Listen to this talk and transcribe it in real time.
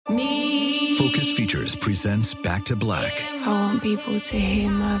Me. Focus Features presents Back to Black. I want people to hear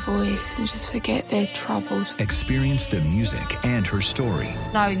my voice and just forget their troubles. Experience the music and her story.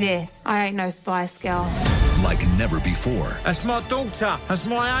 Know this, I ain't no Spice Girl. Like never before. That's my daughter. That's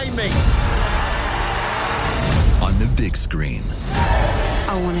my Amy. On the big screen.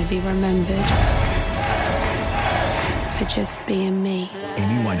 I want to be remembered for just being me.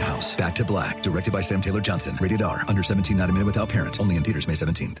 Amy Winehouse, Back to Black, directed by Sam Taylor Johnson. Rated R, under 17, not a minute without parent. Only in theaters May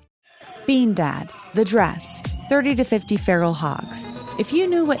 17th. Bean Dad, The Dress, 30 to 50 Feral Hogs. If you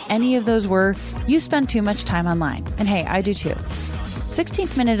knew what any of those were, you spend too much time online. And hey, I do too.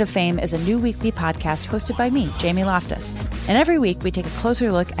 16th Minute of Fame is a new weekly podcast hosted by me, Jamie Loftus. And every week we take a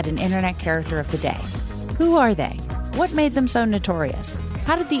closer look at an internet character of the day. Who are they? What made them so notorious?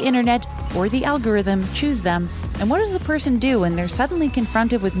 How did the internet or the algorithm choose them? And what does a person do when they're suddenly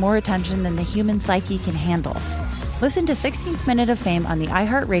confronted with more attention than the human psyche can handle? Listen to 16th Minute of Fame on the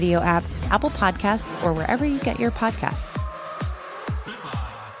iHeartRadio app, Apple Podcasts, or wherever you get your podcasts.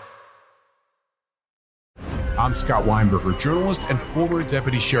 I'm Scott Weinberger, journalist and former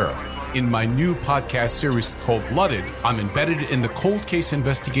deputy sheriff. In my new podcast series, Cold Blooded, I'm embedded in the cold case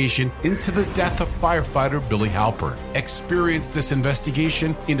investigation into the death of firefighter Billy Halpern. Experience this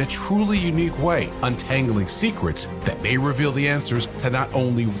investigation in a truly unique way, untangling secrets that may reveal the answers to not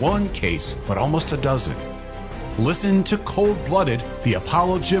only one case, but almost a dozen. Listen to Cold Blooded, the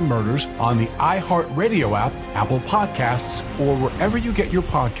Apollo Gym Murders on the iHeartRadio app, Apple Podcasts, or wherever you get your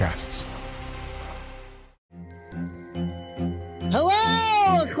podcasts.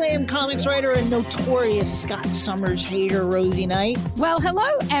 Hello, acclaimed comics writer and notorious Scott Summers hater, Rosie Knight. Well, hello,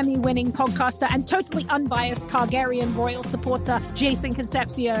 Emmy-winning podcaster and totally unbiased Targaryen royal supporter, Jason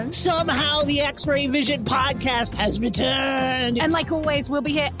Concepcion. Somehow the X-Ray Vision podcast has returned. And like always, we'll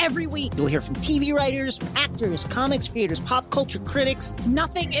be here every week. You'll hear from TV writers, actors, comics creators, pop culture critics.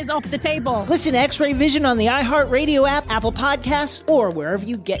 Nothing is off the table. Listen to X-Ray Vision on the iHeartRadio app, Apple Podcasts, or wherever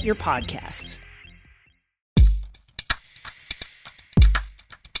you get your podcasts.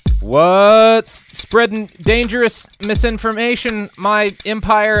 What's spreading dangerous misinformation? My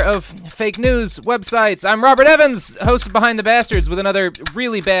empire of fake news websites. I'm Robert Evans, host of Behind the Bastards, with another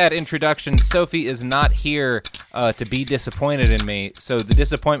really bad introduction. Sophie is not here to be disappointed in me, so the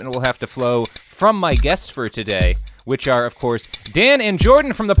disappointment will have to flow from my guests for today, which are, of course, Dan and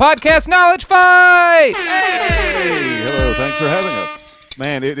Jordan from the podcast Knowledge Fight! Hey! Hello, thanks for having us.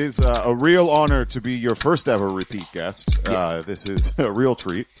 Man, it is a real honor to be your first ever repeat guest. This is a real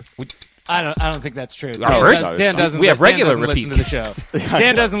treat. I don't think that's true. Dan doesn't. We have regular repeat. Listen to the show.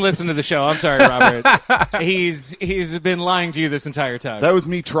 Dan doesn't listen to the show. I'm sorry, Robert. He's been lying to you this entire time. That was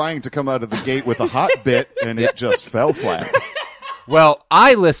me trying to come out of the gate with a hot bit, and it just fell flat. Well,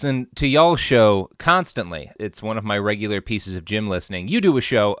 I listen to y'all's show constantly. It's one of my regular pieces of gym listening. You do a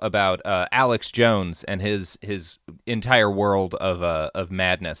show about Alex Jones and his entire world of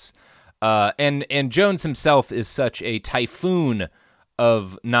madness. And Jones himself is such a typhoon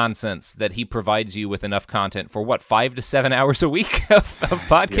of nonsense that he provides you with enough content for, 5 to 7 hours a week of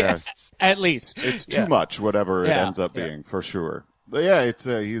podcasts? Yeah. At least. It's too much, whatever it ends up being, for sure. But yeah, it's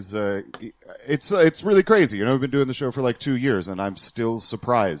really crazy. You know, we've been doing the show for like 2 years, and I'm still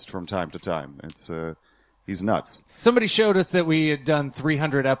surprised from time to time. He's nuts. Somebody showed us that we had done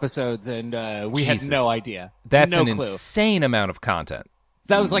 300 episodes, and we had no idea. That's no an clue. Insane amount of content.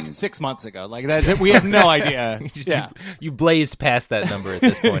 That was like 6 months ago. Like that, we have no idea. You blazed past that number at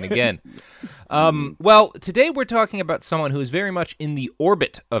this point again. Well, today we're talking about someone who is very much in the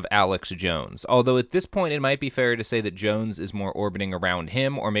orbit of Alex Jones. Although at this point it might be fair to say that Jones is more orbiting around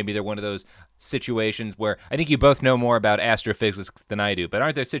him, or maybe they're one of those situations where I think you both know more about astrophysics than I do. But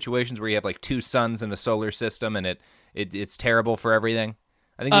aren't there situations where you have like two suns in a solar system and it's terrible for everything?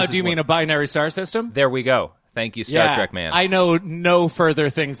 I think. Do you mean a binary star system? There we go. Thank you, Star Trek man. I know no further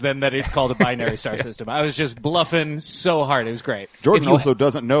things than that it's called a binary star system. I was just bluffing so hard. It was great. Jordan also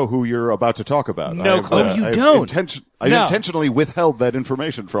doesn't know who you're about to talk about. No clue. You don't? I intentionally withheld that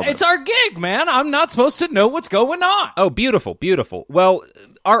information from him. It's our gig, man. I'm not supposed to know what's going on. Oh, beautiful, beautiful. Well,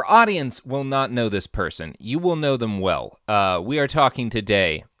 our audience will not know this person. You will know them well. We are talking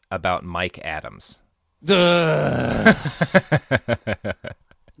today about Mike Adams.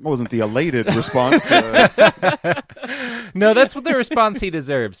 Wasn't the elated response. No, that's what the response he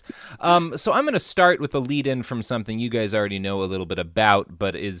deserves. So I'm going to start with a lead-in from something you guys already know a little bit about,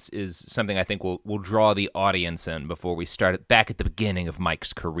 but is something I think will draw the audience in before we start back at the beginning of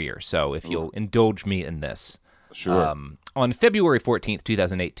Mike's career. So if you'll indulge me in this. Sure. On February 14th,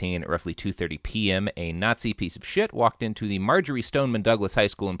 2018, at roughly 2:30 p.m., a Nazi piece of shit walked into the Marjorie Stoneman Douglas High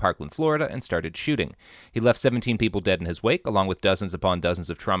School in Parkland, Florida, and started shooting. He left 17 people dead in his wake, along with dozens upon dozens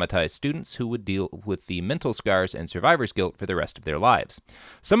of traumatized students who would deal with the mental scars and survivor's guilt for the rest of their lives.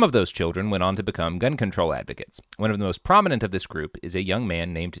 Some of those children went on to become gun control advocates. One of the most prominent of this group is a young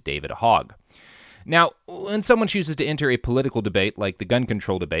man named David Hogg. Now, when someone chooses to enter a political debate like the gun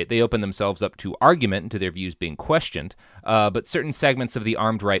control debate, they open themselves up to argument and to their views being questioned, but certain segments of the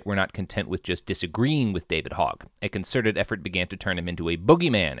armed right were not content with just disagreeing with David Hogg. A concerted effort began to turn him into a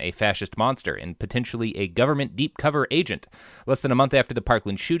boogeyman, a fascist monster, and potentially a government deep cover agent. Less than a month after the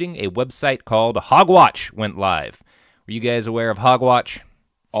Parkland shooting, a website called Hogwatch went live. Were you guys aware of Hogwatch?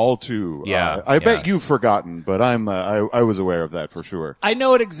 All too. Yeah. I bet you've forgotten, but I was aware of that for sure. I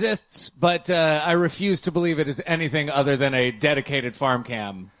know it exists, but I refuse to believe it is anything other than a dedicated farm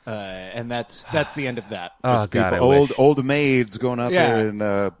cam, and that's the end of that. Just God, people, old maids going out there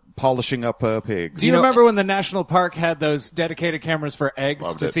and polishing up pigs. Do you remember when the national park had those dedicated cameras for eggs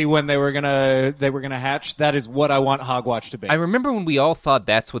Loved to it. see when they were gonna hatch? That is what I want Hogwatch to be. I remember when we all thought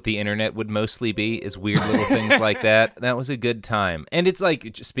that's what the internet would mostly be, is weird little things like that. That was a good time. And it's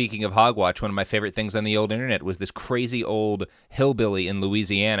like, speaking of Hogwatch, one of my favorite things on the old internet was this crazy old hillbilly in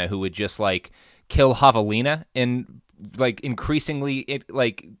Louisiana who would just, like, kill javelina in, like, increasingly,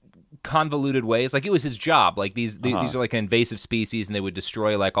 convoluted ways. Like, it was his job. Like, these are like an invasive species, and they would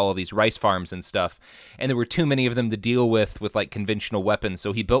destroy like all of these rice farms and stuff, and there were too many of them to deal with like conventional weapons,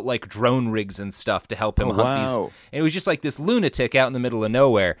 so he built like drone rigs and stuff to help him hunt these. And it was just like this lunatic out in the middle of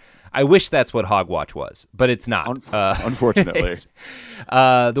nowhere. I wish that's what Hogwatch was, but it's not. Unfortunately.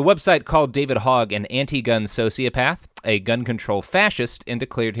 The website called David Hogg an anti-gun sociopath, a gun control fascist, and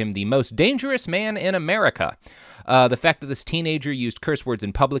declared him the most dangerous man in America. The fact that this teenager used curse words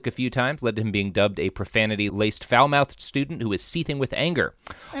in public a few times led to him being dubbed a profanity-laced, foul-mouthed student who was seething with anger.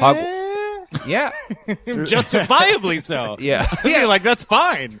 Yeah. Justifiably so. Yeah. Yeah, like, that's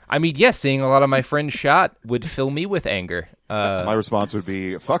fine. I mean, yes, seeing a lot of my friends shot would fill me with anger. My response would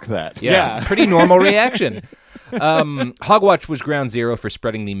be, fuck that. Yeah. Pretty normal reaction. Hogwatch was ground zero for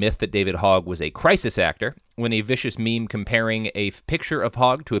spreading the myth that David Hogg was a crisis actor. When a vicious meme comparing a picture of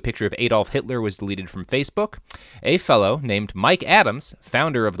Hogg to a picture of Adolf Hitler was deleted from Facebook, a fellow named Mike Adams,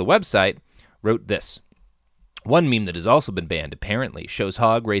 founder of the website, wrote this. One meme that has also been banned, apparently, shows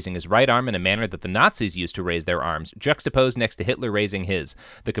Hogg raising his right arm in a manner that the Nazis used to raise their arms, juxtaposed next to Hitler raising his.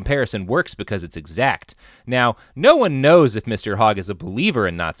 The comparison works because it's exact. Now, no one knows if Mr. Hogg is a believer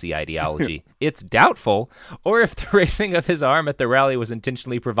in Nazi ideology. It's doubtful, or if the raising of his arm at the rally was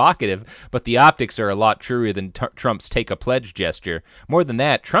intentionally provocative, but the optics are a lot truer than Trump's take-a-pledge gesture. More than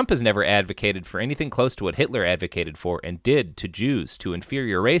that, Trump has never advocated for anything close to what Hitler advocated for and did to Jews, to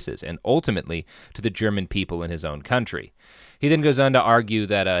inferior races, and ultimately to the German people in his own country. He then goes on to argue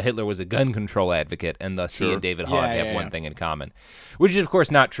that Hitler was a gun control advocate, and thus he and David Hogg have one thing in common, which is, of course,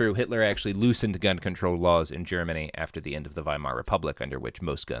 not true. Hitler actually loosened gun control laws in Germany after the end of the Weimar Republic, under which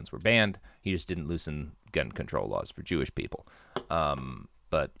most guns were banned. He just didn't loosen gun control laws for Jewish people.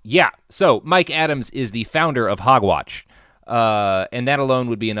 But yeah, so Mike Adams is the founder of Hogwatch, and that alone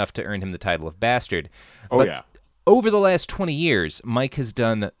would be enough to earn him the title of bastard. But over the last 20 years, Mike has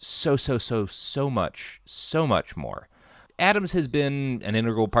done so much more. Adams has been an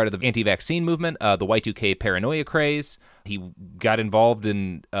integral part of the anti-vaccine movement, the Y2K paranoia craze. He got involved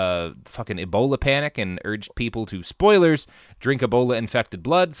in fucking Ebola panic and urged people to, spoilers, drink Ebola-infected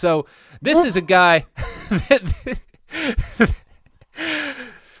blood. So this is a guy...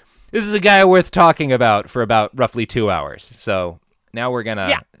 This is a guy worth talking about for about roughly 2 hours. So now we're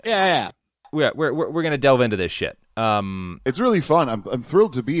gonna... Yeah. We're gonna delve into this shit. It's really fun. I'm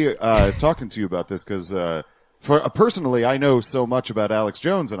thrilled to be talking to you about this because personally, I know so much about Alex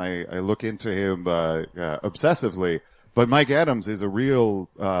Jones and I look into him obsessively. But Mike Adams is a real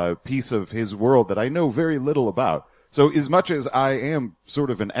piece of his world that I know very little about. So as much as I am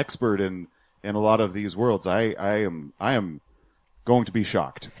sort of an expert in a lot of these worlds, I am going to be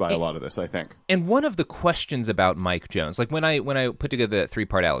shocked by a lot of this, I think. And one of the questions about Mike Jones, like when I put together that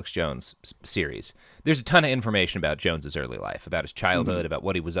 3-part Alex Jones series, there's a ton of information about Jones's early life, about his childhood, about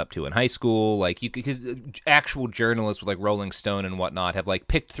what he was up to in high school. Like, because actual journalists with like Rolling Stone and whatnot have like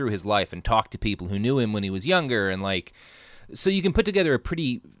picked through his life and talked to people who knew him when he was younger, and like, so you can put together a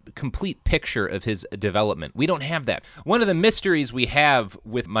pretty complete picture of his development. We don't have that. One of the mysteries we have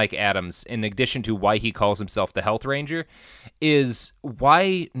with Mike Adams, in addition to why he calls himself the Health Ranger, is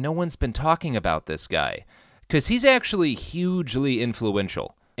why no one's been talking about this guy. Because he's actually hugely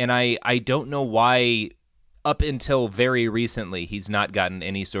influential. And I don't know why up until very recently, he's not gotten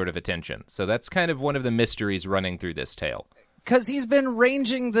any sort of attention. So that's kind of one of the mysteries running through this tale. Because he's been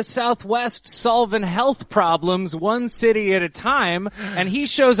ranging the Southwest solving health problems one city at a time, and he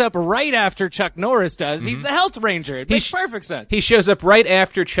shows up right after Chuck Norris does. He's the health ranger. It makes perfect sense. He shows up right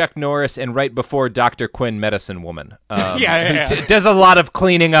after Chuck Norris and right before Dr. Quinn, Medicine Woman. Yeah. Who does a lot of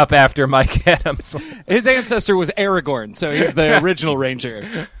cleaning up after Mike Adams. His ancestor was Aragorn, so he's the original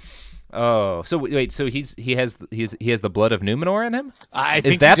ranger. Oh, so wait, so he has the blood of Numenor in him? I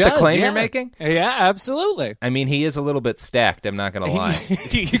think is that he does, the claim yeah. you're making? Yeah, absolutely. I mean, he is a little bit stacked. I'm not going to lie.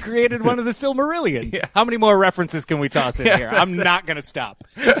 He created one of the Silmarillion. Yeah. How many more references can we toss in here? I'm not going to stop.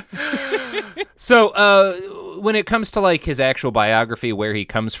 So, when it comes to like his actual biography, where he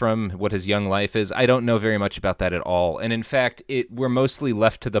comes from, what his young life is, I don't know very much about that at all. And in fact, we're mostly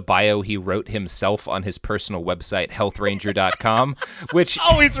left to the bio he wrote himself on his personal website, healthranger.com, which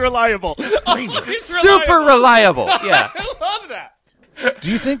always reliable. Super reliable. Yeah. I love that.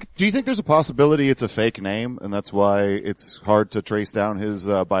 Do you think there's a possibility it's a fake name and that's why it's hard to trace down his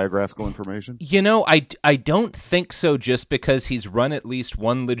biographical information? You know, I don't think so, just because he's run at least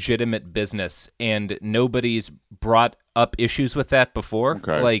one legitimate business and nobody's brought up issues with that before.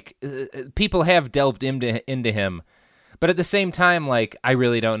 Okay. Like, people have delved into him. But at the same time, like, I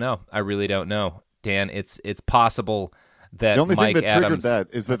really don't know. Dan, it's possible that the only Mike thing that Adams, triggered that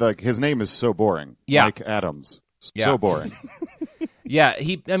is that like his name is so boring. Yeah. Mike Adams. Yeah. So boring. Yeah,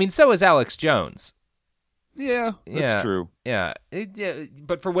 so is Alex Jones. Yeah, that's true. Yeah.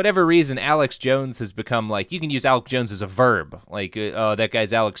 But for whatever reason, Alex Jones has become like, you can use Alex Jones as a verb. Like, oh, that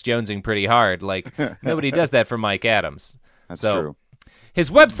guy's Alex Jonesing pretty hard. Like, nobody does that for Mike Adams. That's true. His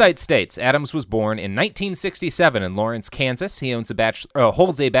website states Adams was born in 1967 in Lawrence, Kansas. He holds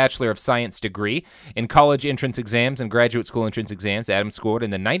a Bachelor of Science degree. In college entrance exams and graduate school entrance exams, Adams scored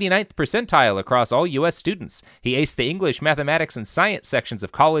in the 99th percentile across all U.S. students. He aced the English, mathematics, and science sections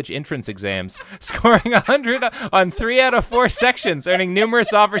of college entrance exams, scoring 100 on 3 out of 4 sections, earning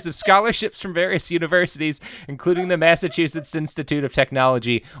numerous offers of scholarships from various universities, including the Massachusetts Institute of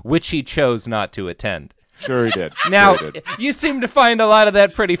Technology, which he chose not to attend. Sure he did. Now, sure he did. You seem to find a lot of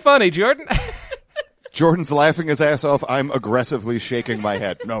that pretty funny, Jordan. Jordan's laughing his ass off. I'm aggressively shaking my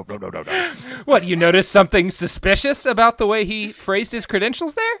head. No. What, you noticed something suspicious about the way he phrased his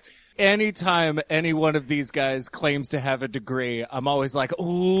credentials there? Anytime any one of these guys claims to have a degree, I'm always like,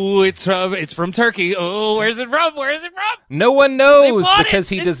 "Ooh, it's from Turkey. Oh, where's it from? No one knows because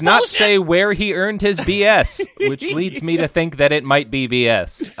he It's does not bullshit. say where he earned his BS, which leads me to think that it might be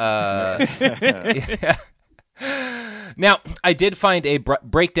BS. Yeah. Now, I did find a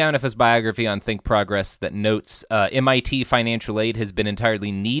breakdown of his biography on Think Progress that notes MIT financial aid has been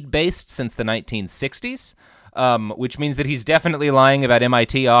entirely need-based since the 1960s. Which means that he's definitely lying about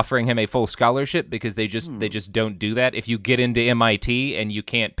MIT offering him a full scholarship, because they just don't do that. If you get into MIT and you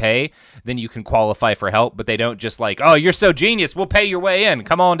can't pay, then you can qualify for help, but they don't just like, oh, you're so genius, we'll pay your way in.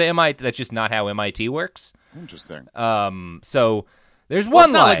 Come on to MIT. That's just not how MIT works. Interesting. So there's one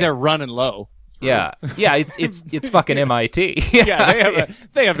it's not lie. like they're running low. Yeah, it's fucking MIT. Yeah,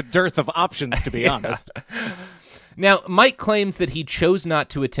 they have a dearth of options, to be honest. Now, Mike claims that he chose not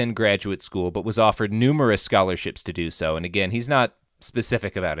to attend graduate school, but was offered numerous scholarships to do so. And again, he's not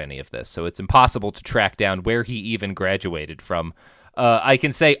specific about any of this, so it's impossible to track down where he even graduated from. I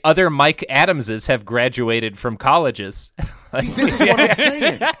can say other Mike Adamses have graduated from colleges. See, this is what I'm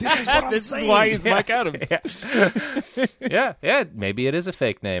saying. This is why he's Mike Adams. Yeah, maybe it is a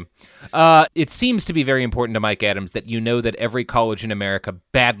fake name. It seems to be very important to Mike Adams that you know that every college in America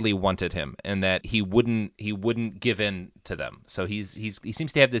badly wanted him, and that he wouldn't give in to them. So he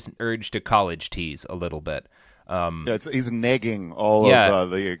seems to have this urge to college tease a little bit. He's negging all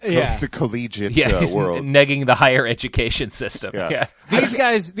of the collegiate he's world. Negging the higher education system. Yeah. These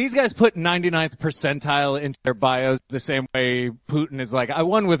guys put 99th percentile into their bios the same way Putin is like, I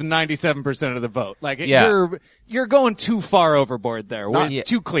won with 97% of the vote. Like, you're going too far overboard there. It's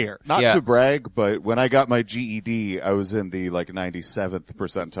too clear. Not to brag, but when I got my GED, I was in the 97th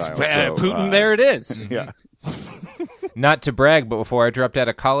percentile. Putin, there it is. Yeah. Not to brag, but before I dropped out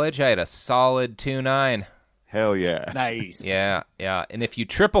of college, I had a solid 2.9. Hell yeah. Nice. Yeah. And if you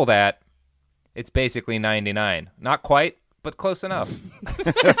triple that, it's basically 99. Not quite, but close enough.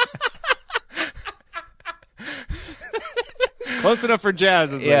 Close enough for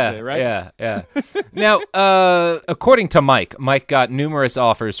jazz, as they say, right? Yeah. Now, according to Mike got numerous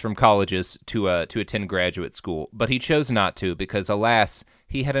offers from colleges to attend graduate school, but he chose not to because, alas,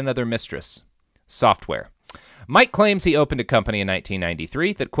 he had another mistress: software. Mike claims he opened a company in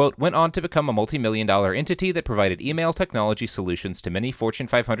 1993 that, quote, went on to become a multi-million-dollar entity that provided email technology solutions to many Fortune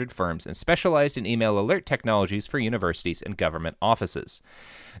 500 firms and specialized in email alert technologies for universities and government offices.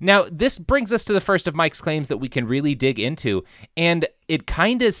 Now, this brings us to the first of Mike's claims that we can really dig into, and it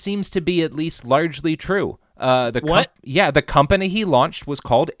kind of seems to be at least largely true. The company he launched was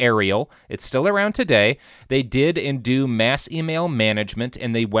called Ariel. It's still around today. They did and do mass email management,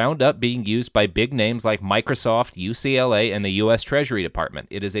 and they wound up being used by big names like Microsoft, UCLA, and the U.S. Treasury Department.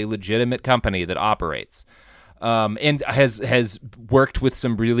 It is a legitimate company that operates and has worked with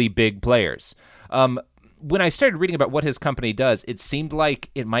some really big players. When I started reading about what his company does, it seemed like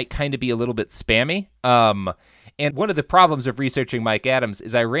it might kind of be a little bit spammy. And one of the problems of researching Mike Adams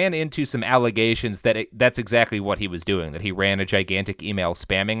is I ran into some allegations that that's exactly what he was doing, that he ran a gigantic email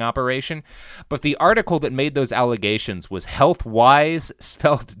spamming operation. But the article that made those allegations was HealthWise,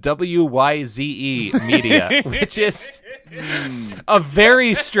 spelled W-Y-Z-E Media, which is a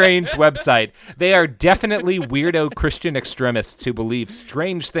very strange website. They are definitely weirdo Christian extremists who believe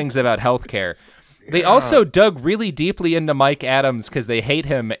strange things about healthcare. They also dug really deeply into Mike Adams because they hate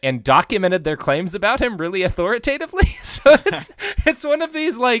him and documented their claims about him really authoritatively. So it's one of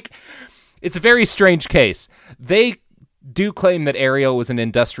these, like, it's a very strange case. They do claim that Ariel was an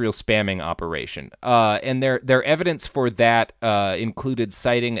industrial spamming operation. And their evidence for that included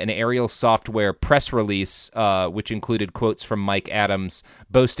citing an Ariel software press release, which included quotes from Mike Adams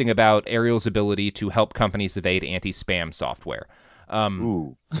boasting about Ariel's ability to help companies evade anti-spam software.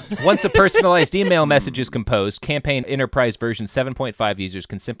 Once a personalized email message is composed, Campaign Enterprise version 7.5 users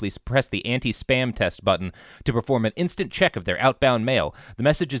can simply press the anti-spam test button to perform an instant check of their outbound mail. The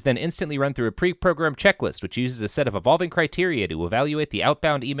message is then instantly run through a pre-programmed checklist, which uses a set of evolving criteria to evaluate the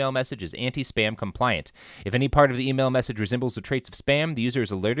outbound email message as anti-spam compliant. If any part of the email message resembles the traits of spam, the user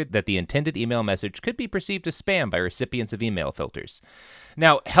is alerted that the intended email message could be perceived as spam by recipients of email filters.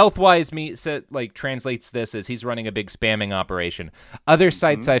 Now, HealthWise translates this as he's running a big spamming operation. Other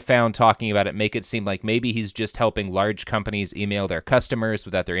sites I found talking about it make it seem like maybe he's just helping large companies email their customers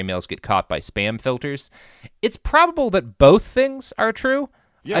without their emails get caught by spam filters. It's probable that both things are true.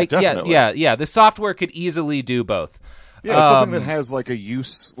 Yeah, definitely. Yeah. The software could easily do both. Yeah, it's something that has like a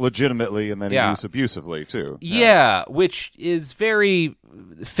use legitimately and then a use abusively too. Yeah, which is very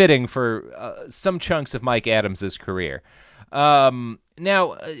fitting for some chunks of Mike Adams' career.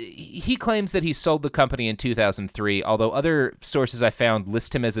 Now, he claims that he sold the company in 2003, although other sources I found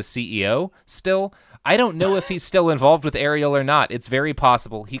list him as a CEO still. I don't know if he's still involved with Ariel or not. It's very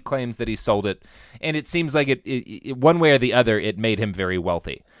possible. He claims that he sold it, and it seems like it one way or the other, it made him very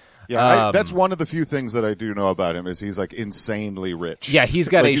wealthy. Yeah, that's one of the few things that I do know about him is he's like insanely rich. Yeah, he's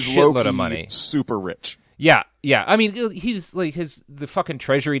got a shitload of money. Super rich. Yeah. I mean, he's like the fucking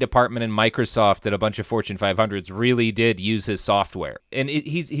Treasury Department and Microsoft and a bunch of Fortune 500s really did use his software. And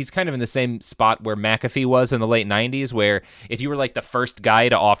he's kind of in the same spot where McAfee was in the late 90s, where if you were like the first guy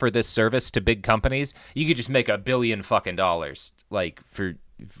to offer this service to big companies, you could just make $1 billion fucking dollars, like for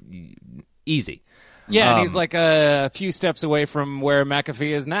easy. Yeah, and he's like a few steps away from where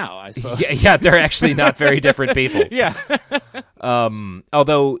McAfee is now, I suppose. Yeah, they're actually not very different people. Yeah.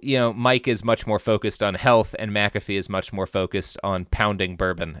 Although, Mike is much more focused on health, and McAfee is much more focused on pounding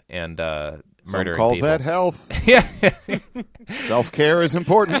bourbon and murdering people. Some call that health. Yeah. Self-care is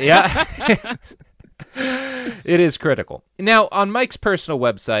important. Yeah. It is critical. Now, on Mike's personal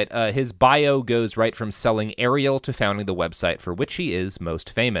website, his bio goes right from selling Ariel to founding the website for which he is most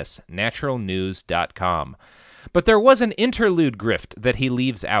famous, naturalnews.com. But there was an interlude grift that he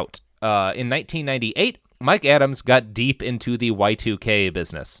leaves out. In 1998, Mike Adams got deep into the Y2K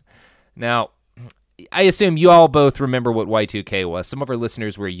business. Now, I assume you all both remember what Y2K was. Some of our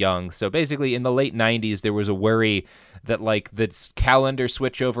listeners were young. So basically, in the late 90s, there was a worry that like this calendar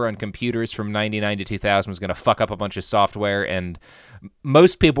switchover on computers from 99 to 2000 was going to fuck up a bunch of software. And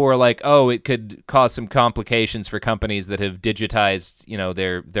most people were like, oh, it could cause some complications for companies that have digitized,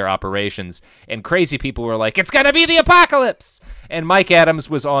 their operations. And crazy people were like, it's going to be the apocalypse. And Mike Adams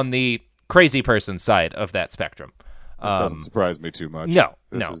was on the crazy person side of that spectrum. This doesn't surprise me too much. No.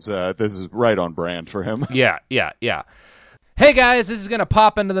 This is right on brand for him. Yeah. Hey guys, this is going to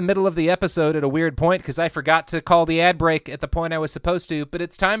pop into the middle of the episode at a weird point because I forgot to call the ad break at the point I was supposed to, but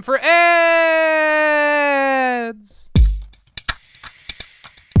it's time for ads!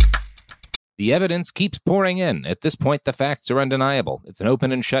 The evidence keeps pouring in. At this point, the facts are undeniable. It's an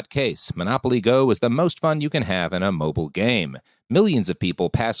open and shut case. Monopoly Go is the most fun you can have in a mobile game. Millions of people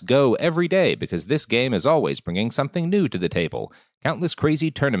pass Go every day because this game is always bringing something new to the table. Countless crazy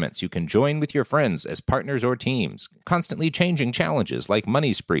tournaments you can join with your friends as partners or teams. Constantly changing challenges like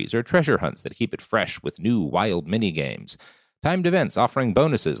money sprees or treasure hunts that keep it fresh with new wild minigames. Timed events offering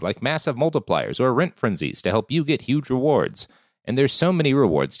bonuses like massive multipliers or rent frenzies to help you get huge rewards. And there's so many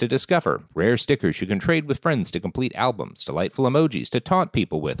rewards to discover. Rare stickers you can trade with friends to complete albums, delightful emojis to taunt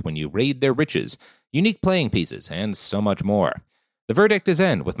people with when you raid their riches, unique playing pieces, and so much more. The verdict is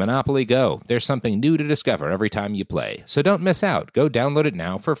in with Monopoly Go. There's something new to discover every time you play. So don't miss out. Go download it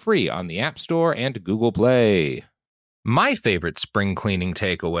now for free on the App Store and Google Play. My favorite spring cleaning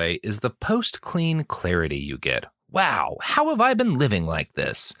takeaway is the post-clean clarity you get. Wow, how have I been living like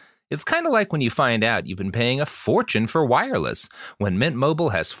this? It's kind of like when you find out you've been paying a fortune for wireless, when Mint Mobile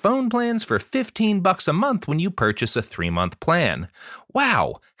has phone plans for $15 a month when you purchase a 3-month plan.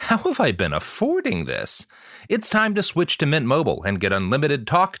 Wow, how have I been affording this? It's time to switch to Mint Mobile and get unlimited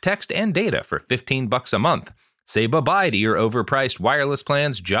talk, text, and data for $15 a month. Say bye-bye to your overpriced wireless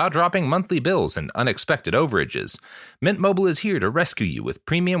plans, jaw-dropping monthly bills, and unexpected overages. Mint Mobile is here to rescue you with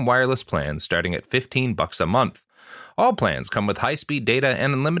premium wireless plans starting at $15 a month. All plans come with high-speed data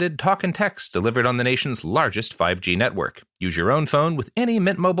and unlimited talk and text delivered on the nation's largest 5G network. Use your own phone with any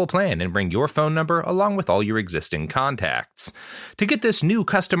Mint Mobile plan and bring your phone number along with all your existing contacts. To get this new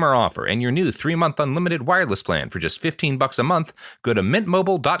customer offer and your new 3-month unlimited wireless plan for just $15 a month, go to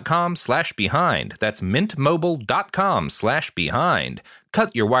mintmobile.com/behind. That's mintmobile.com/behind.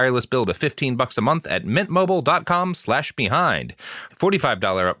 Cut your wireless bill to $15 a month at mintmobile.com/behind.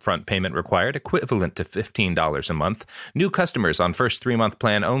 $45 upfront payment required, equivalent to $15 a month. New customers on first 3-month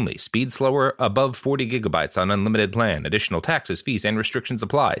plan only. Speed slower, above 40 gigabytes on unlimited plan. Additional taxes, fees, and restrictions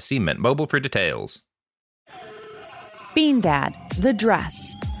apply. See Mint Mobile for details. Bean Dad, The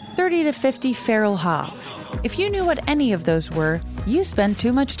Dress, 30 to 50 Feral Hogs. If you knew what any of those were, you spend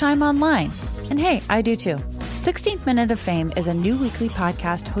too much time online. And hey, I do too. 16th Minute of Fame is a new weekly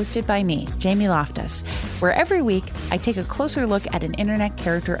podcast hosted by me, Jamie Loftus, where every week I take a closer look at an internet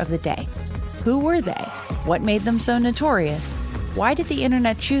character of the day. Who were they? What made them so notorious? Why did the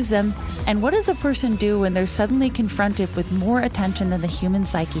internet choose them? And what does a person do when they're suddenly confronted with more attention than the human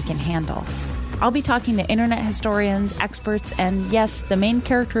psyche can handle? I'll be talking to internet historians, experts, and yes, the main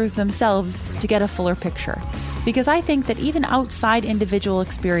characters themselves to get a fuller picture. Because I think that even outside individual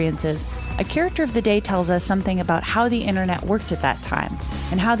experiences, a character of the day tells us something about how the internet worked at that time,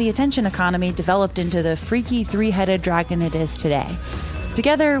 and how the attention economy developed into the freaky 3-headed dragon it is today.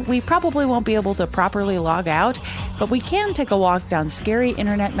 Together, we probably won't be able to properly log out, but we can take a walk down scary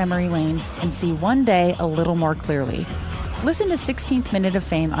internet memory lane and see one day a little more clearly. Listen to 16th Minute of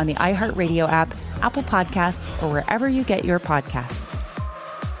Fame on the iHeartRadio app, Apple Podcasts, or wherever you get your podcasts.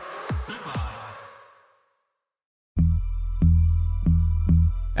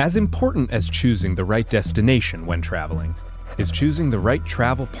 As important as choosing the right destination when traveling is choosing the right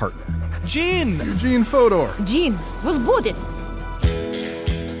travel partner. Eugene Fodor. Gene, was будет.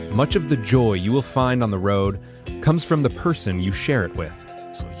 Much of the joy you will find on the road comes from the person you share it with.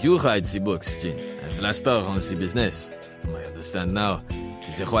 So you write the books, Gene, and Vlastar runs the business. I understand now. It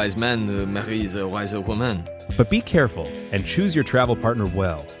is a wise man who marries a wiser woman. But be careful and choose your travel partner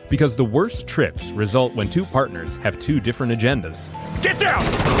well, because the worst trips result when two partners have two different agendas. Get down!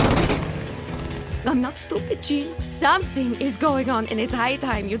 I'm not stupid, Gene. Something is going on, and it's high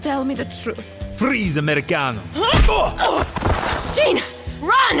time you tell me the truth. Freeze, Americano! Gene,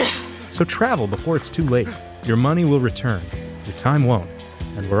 run! So travel before it's too late. Your money will return, your time won't,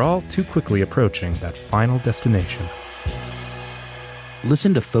 and we're all too quickly approaching that final destination.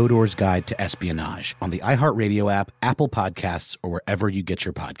 Listen to Fodor's Guide to Espionage on the iHeartRadio app, Apple Podcasts, or wherever you get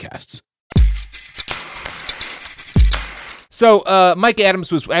your podcasts. So Mike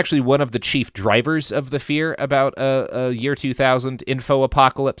Adams was actually one of the chief drivers of the fear about a year 2000 info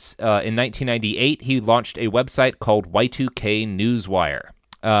apocalypse. In 1998, he launched a website called Y2K Newswire.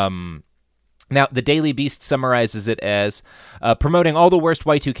 Now, the Daily Beast summarizes it as promoting all the worst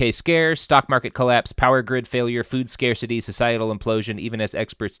Y2K scares, stock market collapse, power grid failure, food scarcity, societal implosion, even as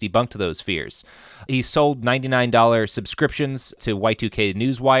experts debunked those fears. He sold $99 subscriptions to Y2K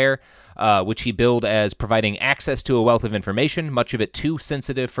Newswire, which he billed as providing access to a wealth of information, much of it too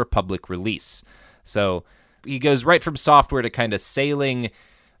sensitive for public release. So he goes right from software to kind of sailing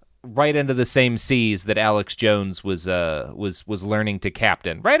right into the same seas that Alex Jones was learning to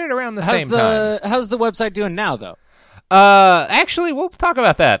captain, right at around the same time. How's the website doing now, though? Actually, we'll talk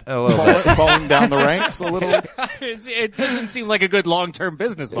about that a little bit. Falling down the ranks a little. It doesn't seem like a good long-term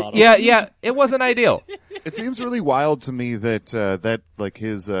business model. Yeah, it wasn't ideal. It seems really wild to me that like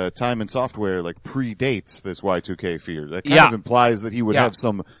his time in software like predates this Y2K fear. That kind of implies that he would have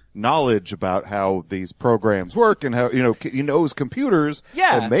some knowledge about how these programs work and how he knows computers.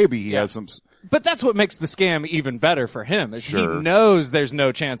 Yeah, and maybe he has some. But that's what makes the scam even better for him, is he knows there's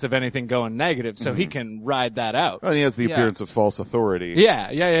no chance of anything going negative, so he can ride that out. And he has the appearance of false authority.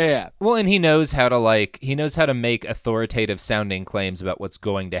 Yeah. Well, and he knows how to make authoritative sounding claims about what's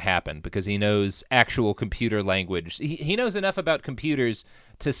going to happen because he knows actual computer language. He knows enough about computers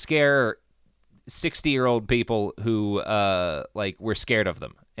to scare 60-year-old people who were scared of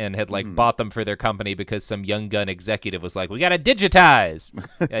them and had bought them for their company because some young gun executive was like, "We got to digitize."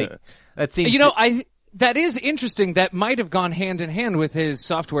 That seems that is interesting. That might have gone hand in hand with his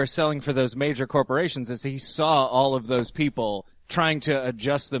software selling for those major corporations, as he saw all of those people trying to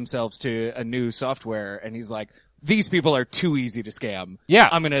adjust themselves to a new software, and he's like, "These people are too easy to scam. Yeah,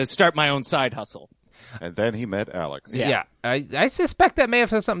 I'm going to start my own side hustle." And then he met Alex. Yeah. I suspect that may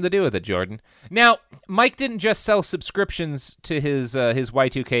have had something to do with it, Jordan. Now, Mike didn't just sell subscriptions to his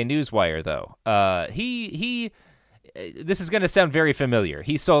Y2K Newswire, though. This is going to sound very familiar.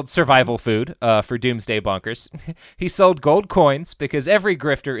 He sold survival food for doomsday bunkers. He sold gold coins because every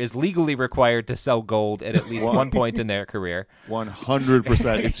grifter is legally required to sell gold at least one point in their career.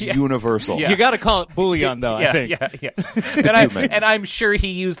 100%. It's universal. You got to call it bullion, though, I think. Yeah. And I'm sure he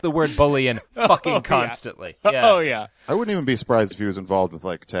used the word bullion fucking constantly. Yeah. Oh, yeah. I wouldn't even be surprised if he was involved with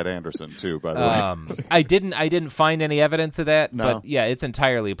like Ted Anderson too, by the way. I didn't find any evidence of that, but yeah, it's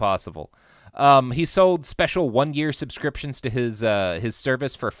entirely possible. He sold special 1-year subscriptions to his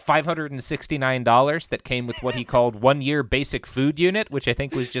service for $569 that came with what he called 1-year basic food unit, which I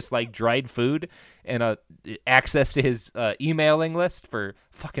think was just like dried food and access to his emailing list for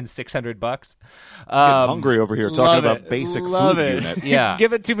fucking $600. Getting hungry over here talking about basic food units. Yeah.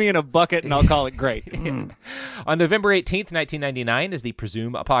 Give it to me in a bucket and I'll call it great. On November 18th, 1999, as the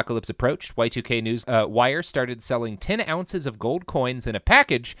presumed apocalypse approached, Y2K News Wire started selling 10 ounces of gold coins in a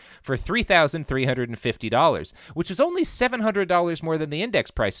package for $3,350, which was only $700 more than the index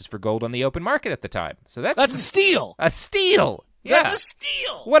prices for gold on the open market at the time. So that's a steal. A steal. Yeah. That's a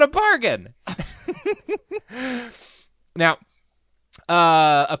steal. What a bargain. Now,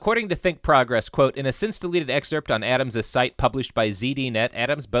 according to Think Progress, quote, in a since-deleted excerpt on Adams' site published by ZDNet,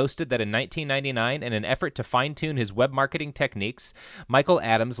 Adams boasted that in 1999, in an effort to fine-tune his web marketing techniques, Michael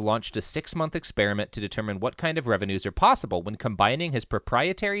Adams launched a 6-month experiment to determine what kind of revenues are possible when combining his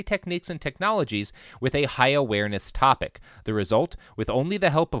proprietary techniques and technologies with a high-awareness topic. The result, with only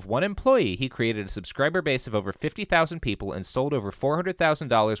the help of one employee, he created a subscriber base of over 50,000 people and sold over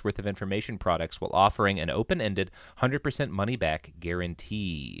 $400,000 worth of information products while offering an open-ended 100% money-back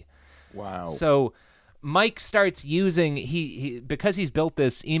guarantee. Wow. So Mike starts using he because he's built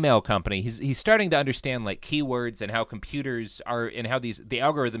this email company, he's starting to understand like keywords and how computers are and how the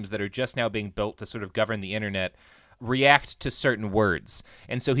algorithms that are just now being built to sort of govern the internet react to certain words.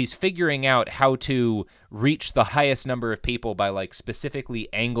 And so he's figuring out how to reach the highest number of people by like specifically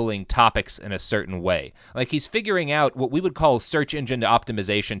angling topics in a certain way. Like he's figuring out what we would call search engine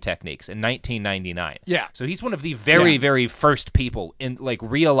optimization techniques in 1999. Yeah. So he's one of the very, very first people in like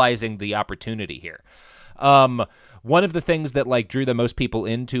realizing the opportunity here. One of the things that like drew the most people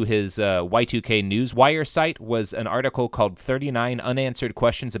into his Y2K Newswire site was an article called 39 Unanswered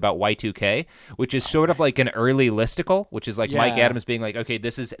Questions About Y2K, which is sort of like an early listicle, which is like Mike Adams being like, okay,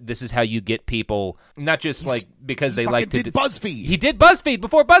 this is how you get people, not just like because they like to did BuzzFeed. He did BuzzFeed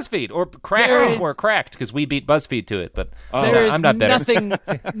before BuzzFeed or Cracked before Cracked because we beat BuzzFeed to it, but I'm not better.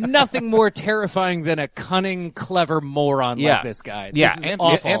 Nothing more terrifying than a cunning, clever moron like this guy. This is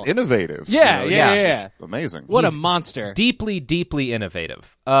awful. And innovative. Yeah. Amazing. What a monster. Deeply, deeply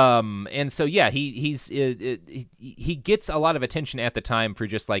innovative. And so he gets a lot of attention at the time for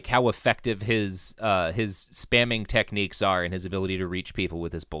just like how effective his spamming techniques are and his ability to reach people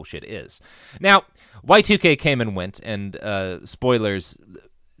with his bullshit is. Now, Y2K came and went, and spoilers,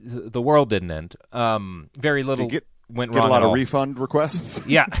 the world didn't end. Very little went wrong. Get a lot at of all. refund requests.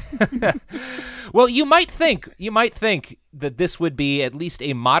 Yeah. Well, you might think that this would be at least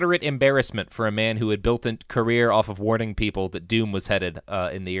a moderate embarrassment for a man who had built a career off of warning people that doom was headed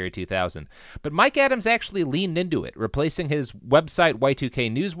in the year 2000. But Mike Adams actually leaned into it, replacing his website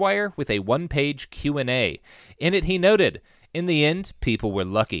Y2K Newswire with a one-page Q&A. In it, he noted, in the end, people were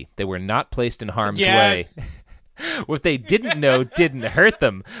lucky. They were not placed in harm's way. What they didn't know didn't hurt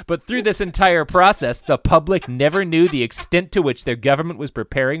them, but through this entire process, the public never knew the extent to which their government was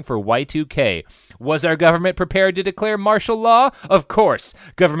preparing for Y2K. Was our government prepared to declare martial law? Of course.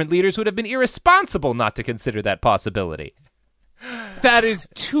 Government leaders would have been irresponsible not to consider that possibility. That is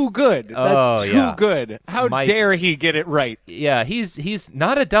too good. That's too good. How dare he get it right? Yeah, he's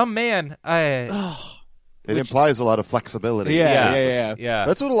not a dumb man. It implies a lot of flexibility. Yeah.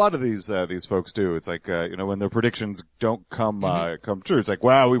 That's what a lot of these folks do. It's like, when their predictions don't come true, it's like,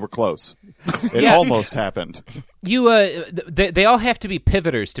 wow, we were close. It almost happened. They all have to be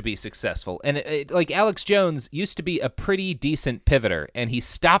pivoters to be successful. And like Alex Jones used to be a pretty decent pivoter, and he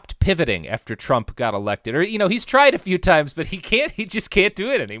stopped pivoting after Trump got elected. Or, he's tried a few times, but he just can't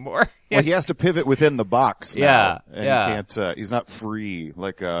do it anymore. Well, he has to pivot within the box now. And he can't, he's not free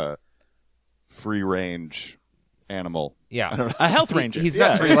like a free range animal. Yeah. I don't know. A health ranger. He's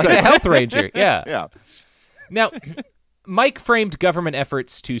not free like a health ranger. Yeah. Yeah. Now, Mike framed government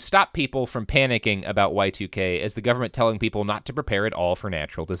efforts to stop people from panicking about Y2K as the government telling people not to prepare at all for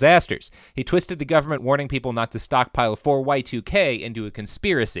natural disasters. He twisted the government warning people not to stockpile for Y2K into a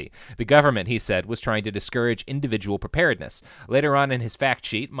conspiracy. The government, he said, was trying to discourage individual preparedness. Later on in his fact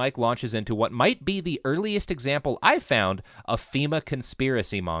sheet, Mike launches into what might be the earliest example I've found of FEMA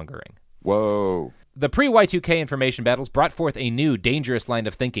conspiracy mongering. Whoa. The pre-Y2K information battles brought forth a new, dangerous line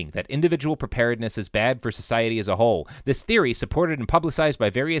of thinking that individual preparedness is bad for society as a whole. This theory, supported and publicized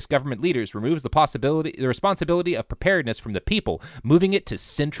by various government leaders, removes the responsibility of preparedness from the people, moving it to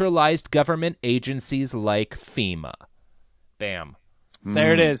centralized government agencies like FEMA. Bam.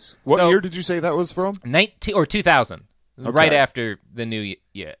 There it is. What year did you say that was from? 2000. Right after the new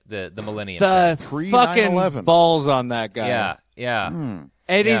the millennium. The Pre fucking 9/11. balls on that guy. Yeah.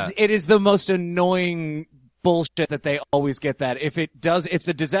 It is the most annoying bullshit that they always get that. If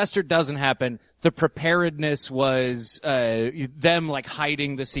the disaster doesn't happen, the preparedness was them like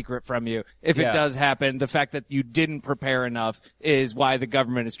hiding the secret from you. If it does happen, the fact that you didn't prepare enough is why the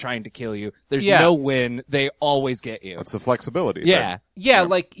government is trying to kill you. There's no win. They always get you. That's the flexibility. Yeah. Yeah,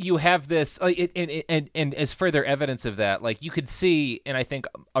 like you have this, and as further evidence of that, like you could see, and I think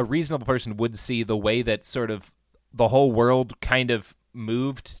a reasonable person would see the way that sort of the whole world kind of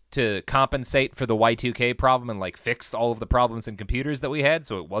moved to compensate for the Y2K problem and like fix all of the problems in computers that we had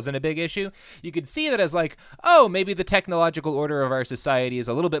so it wasn't a big issue. You could see that as like, oh, maybe the technological order of our society is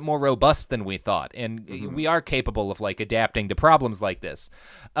a little bit more robust than we thought, and we are capable of like adapting to problems like this.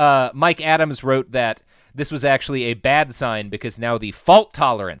 Mike Adams wrote that this was actually a bad sign because now the fault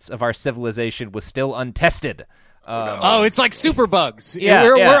tolerance of our civilization was still untested. It's like superbugs. Yeah,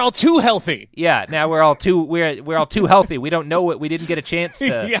 we're all too healthy. Yeah, now we're all too healthy. We don't know we didn't get a chance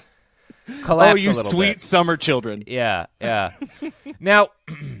to collapse. Oh, you a little sweet bit. summer children. Yeah. Now,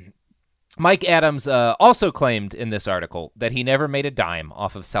 Mike Adams also claimed in this article that he never made a dime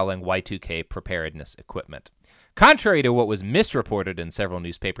off of selling Y2K preparedness equipment. Contrary to what was misreported in several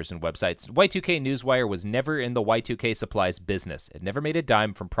newspapers and websites, Y2K Newswire was never in the Y2K supplies business. It never made a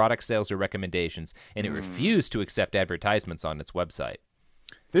dime from product sales or recommendations, and it refused to accept advertisements on its website.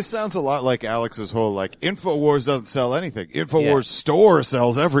 This sounds a lot like Alex's whole, like, InfoWars doesn't sell anything. InfoWars store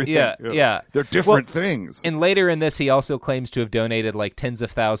sells everything. Yeah. They're different things. And later in this, he also claims to have donated like tens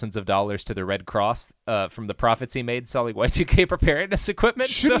of thousands of dollars to the Red Cross from the profits he made selling Y2K preparedness equipment.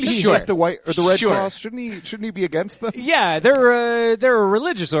 Shouldn't he hate the Red Cross? Shouldn't he be against them? Yeah, they're a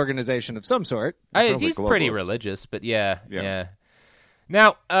religious organization of some sort. He's pretty religious, but yeah.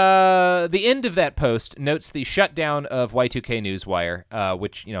 Now, the end of that post notes the shutdown of Y2K Newswire,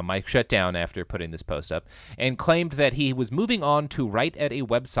 which, Mike shut down after putting this post up, and claimed that he was moving on to write at a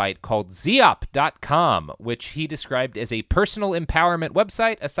website called Zeop.com, which he described as a personal empowerment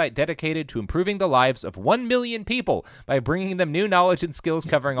website, a site dedicated to improving the lives of 1 million people by bringing them new knowledge and skills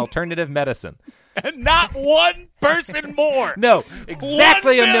covering alternative medicine. And not one person more. No,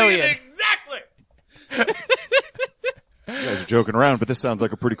 exactly 1 a million. Exactly. You guys are joking around, but this sounds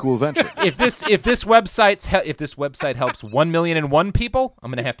like a pretty cool venture. If this website helps 1,000,001 people,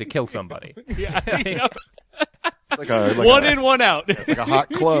 I'm gonna have to kill somebody. Yeah, It's like one in, one out. It's like a hot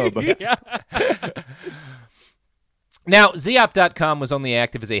club. Yeah. Now, Zeop.com was only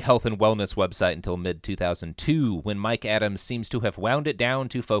active as a health and wellness website until mid-2002, when Mike Adams seems to have wound it down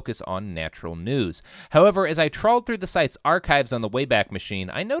to focus on natural news. However, as I trawled through the site's archives on the Wayback Machine,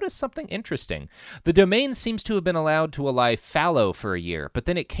 I noticed something interesting. The domain seems to have been allowed to lie fallow for a year, but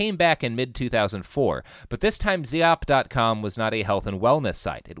then it came back in mid-2004. But this time, Zeop.com was not a health and wellness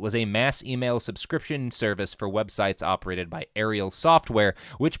site. It was a mass email subscription service for websites operated by Ariel Software,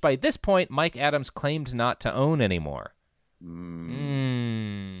 which by this point, Mike Adams claimed not to own anymore.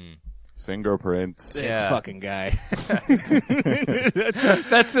 fingerprints. This fucking guy.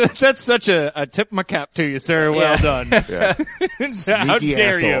 that's such a tip my cap to you, sir. Well done. Yeah. How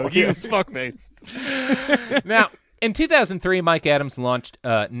dare asshole. you fuckface. Now, in 2003, Mike Adams launched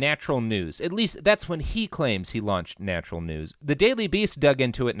Natural News. At least that's when he claims he launched Natural News. The Daily Beast dug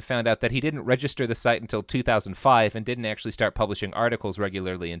into it and found out that he didn't register the site until 2005 and didn't actually start publishing articles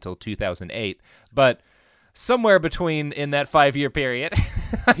regularly until 2008. But somewhere between in that 5-year period,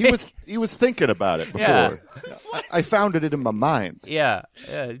 he was thinking about it before. Yeah. I founded it in my mind. Yeah,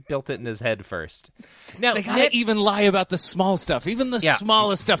 built it in his head first. Now They gotta even lie about the small stuff. Even the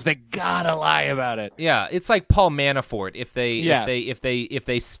smallest stuff, they gotta lie about it. Yeah, it's like Paul Manafort. If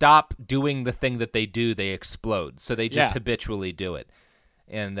they stop doing the thing that they do, they explode. So they just habitually do it.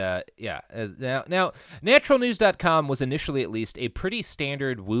 And now naturalnews.com was initially at least a pretty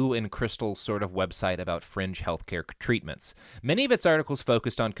standard woo and crystal sort of website about fringe healthcare treatments. Many of its articles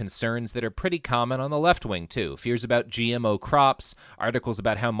focused on concerns that are pretty common on the left wing too. Fears about GMO crops, articles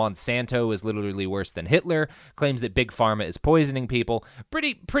about how Monsanto is literally worse than Hitler, claims that Big Pharma is poisoning people.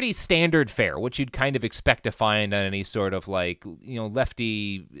 Pretty standard fare, which you'd kind of expect to find on any sort of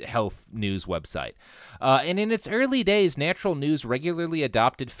lefty health news website. And in its early days, Natural News regularly adopted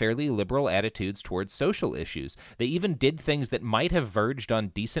fairly liberal attitudes towards social issues. They even did things that might have verged on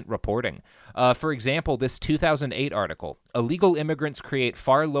decent reporting. For example, this 2008 article, Illegal Immigrants Create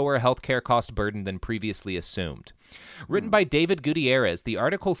Far Lower Healthcare Cost Burden Than Previously Assumed. Written by David Gutierrez, the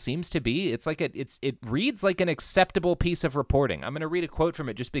article seems to be, it reads like an acceptable piece of reporting. I'm going to read a quote from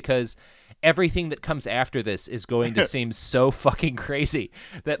it just because everything that comes after this is going to seem so fucking crazy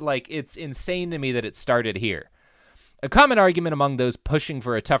that, it's insane to me that it started here. A common argument among those pushing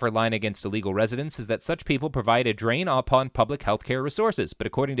for a tougher line against illegal residents is that such people provide a drain upon public health care resources. But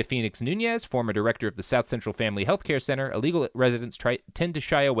according to Phoenix Nunez, former director of the South Central Family Health Care Center, illegal residents tend to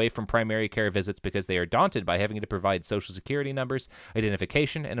shy away from primary care visits because they are daunted by having to provide social security numbers,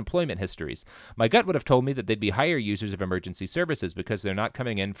 identification, and employment histories. My gut would have told me that they'd be higher users of emergency services because they're not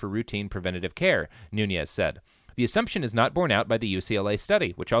coming in for routine preventative care, Nunez said. The assumption is not borne out by the UCLA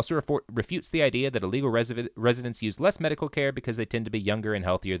study, which also refutes the idea that illegal residents use less medical care because they tend to be younger and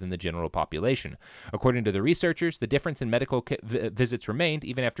healthier than the general population. According to the researchers, the difference in medical visits remained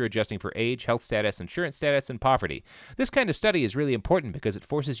even after adjusting for age, health status, insurance status, and poverty. This kind of study is really important because it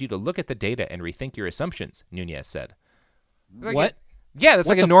forces you to look at the data and rethink your assumptions, Nunez said. What? That's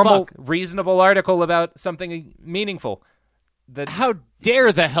like a normal, reasonable article about something meaningful. How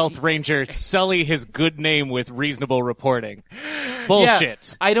dare the health ranger sully his good name with reasonable reporting?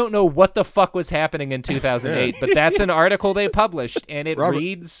 Bullshit. Yeah, I don't know what the fuck was happening in 2008, but that's an article they published, and it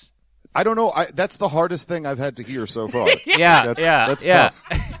reads... I don't know. That's the hardest thing I've had to hear so far. That's tough.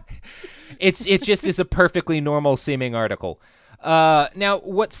 It just is a perfectly normal seeming article. Now,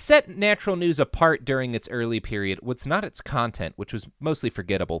 what set Natural News apart during its early period was not its content, which was mostly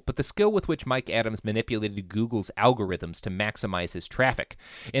forgettable, but the skill with which Mike Adams manipulated Google's algorithms to maximize his traffic.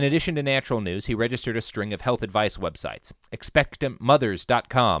 In addition to Natural News, he registered a string of health advice websites: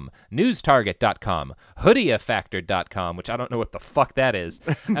 expectantmothers.com, newstarget.com, hoodiefactor.com, which I don't know what the fuck that is,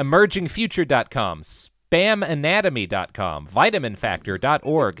 emergingfuture.com, spamanatomy.com,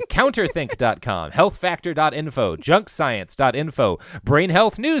 vitaminfactor.org, counterthink.com, healthfactor.info, junkscience.info,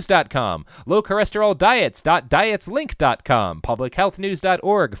 brainhealthnews.com, lowcholesteroldiets.dietslink.com,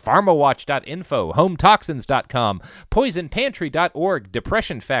 publichealthnews.org, pharmawatch.info, hometoxins.com, poisonpantry.org,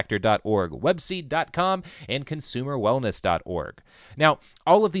 depressionfactor.org, webseed.com, and consumerwellness.org. Now,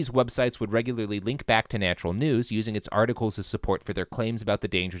 all of these websites would regularly link back to Natural News, using its articles as support for their claims about the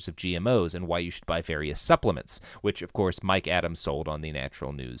dangers of GMOs and why you should buy various supplements, which, of course, Mike Adams sold on the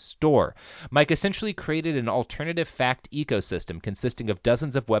Natural News store. Mike essentially created an alternative fact ecosystem consisting of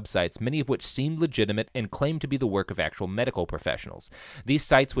dozens of websites, many of which seemed legitimate and claimed to be the work of actual medical professionals. These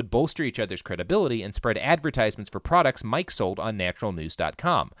sites would bolster each other's credibility and spread advertisements for products Mike sold on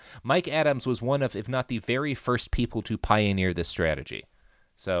naturalnews.com. Mike Adams was one of, if not the very first people to pioneer this strategy.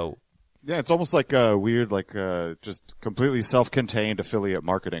 So... yeah, it's almost like a weird, just completely self-contained affiliate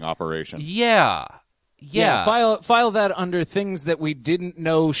marketing operation. Yeah. File that under things that we didn't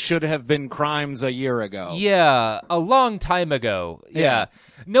know should have been crimes a year ago. Yeah, a long time ago. Yeah.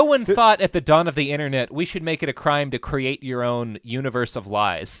 No one thought at the dawn of the internet we should make it a crime to create your own universe of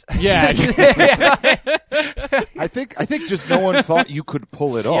lies. Yeah. I think just no one thought you could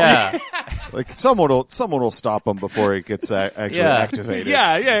pull it off. Yeah. Someone will stop them before it gets actually activated.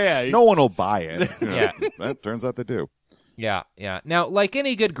 Yeah. No one will buy it. Yeah. That turns out they do. Yeah. Now, like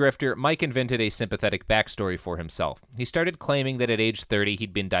any good grifter, Mike invented a sympathetic backstory for himself. He started claiming that at age 30,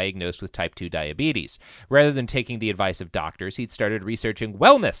 he'd been diagnosed with type 2 diabetes. Rather than taking the advice of doctors, he'd started researching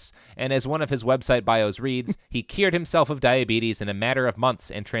wellness. And as one of his website bios reads, he cured himself of diabetes in a matter of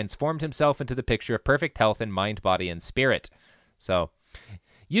months and transformed himself into the picture of perfect health in mind, body, and spirit. So,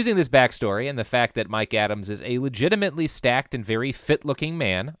 using this backstory and the fact that Mike Adams is a legitimately stacked and very fit-looking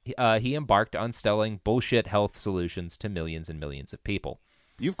man, he embarked on selling bullshit health solutions to millions and millions of people.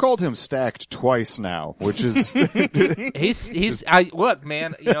 You've called him stacked twice now, which is look,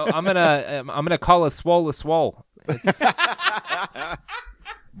 man. I'm gonna call a swole.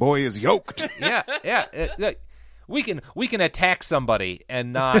 Boy is yoked. Yeah. Look, we can attack somebody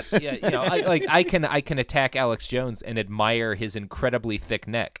and not, I can attack Alex Jones and admire his incredibly thick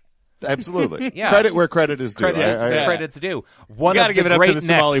neck. Absolutely. Yeah. Credit where credit is due. Credit's due. You got to give it up to the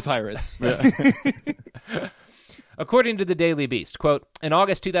Somali pirates. According to the Daily Beast, quote, in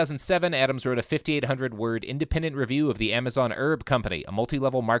August 2007, Adams wrote a 5,800-word independent review of the Amazon Herb Company, a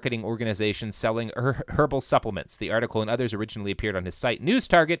multi-level marketing organization selling herbal supplements. The article and others originally appeared on his site News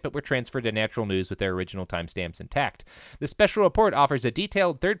Target, but were transferred to Natural News with their original timestamps intact. The special report offers a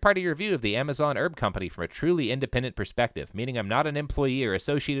detailed third-party review of the Amazon Herb Company from a truly independent perspective, meaning I'm not an employee or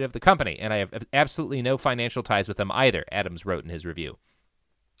associate of the company, and I have absolutely no financial ties with them either, Adams wrote in his review.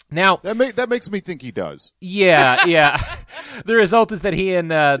 Now that makes me think he does. Yeah. The result is that he and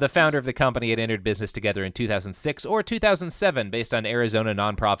the founder of the company had entered business together in 2006 or 2007 based on Arizona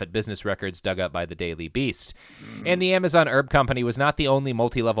nonprofit business records dug up by the Daily Beast. And the Amazon Herb Company was not the only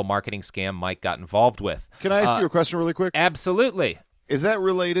multi-level marketing scam Mike got involved with. Can I ask you a question really quick? Absolutely. Is that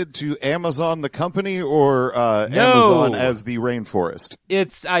related to Amazon the company or Amazon as the rainforest?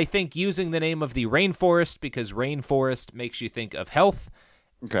 It's, I think, using the name of the rainforest because rainforest makes you think of health.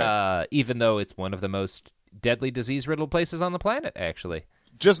 Okay. Even though it's one of the most deadly disease-riddled places on the planet, actually.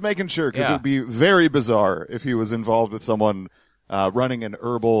 Just making sure, because it would be very bizarre if he was involved with someone running an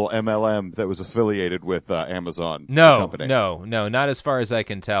herbal MLM that was affiliated with Amazon. No, company. No, not as far as I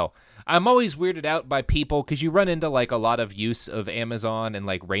can tell. I'm always weirded out by people because you run into like a lot of use of Amazon and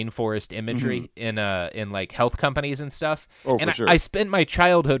like rainforest imagery in like health companies and stuff. Oh, and for sure. I spent my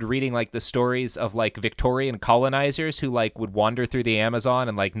childhood reading like the stories of like Victorian colonizers who like would wander through the Amazon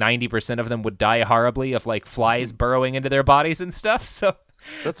and like 90% of them would die horribly of like flies burrowing into their bodies and stuff. So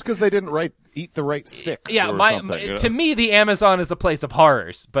that's because they didn't eat the right stick. Yeah, to me, the Amazon is a place of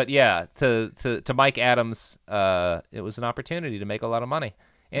horrors. But yeah, to Mike Adams, it was an opportunity to make a lot of money.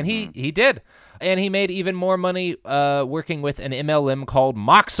 And he did. And he made even more money working with an MLM called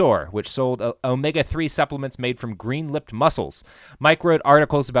Moxor, which sold omega-3 supplements made from green-lipped mussels. Mike wrote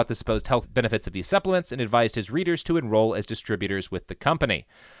articles about the supposed health benefits of these supplements and advised his readers to enroll as distributors with the company.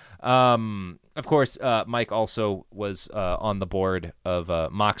 Of course, Mike also was on the board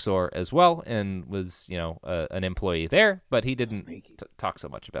of Moxor as well and was, an employee there, but he didn't talk so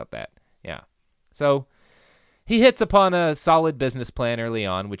much about that. Yeah. So he hits upon a solid business plan early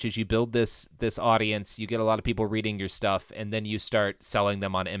on, which is you build this audience, you get a lot of people reading your stuff, and then you start selling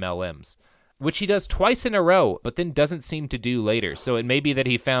them on MLMs, which he does twice in a row, but then doesn't seem to do later. So it may be that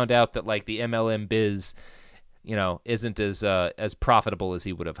he found out that like the MLM biz, isn't as profitable as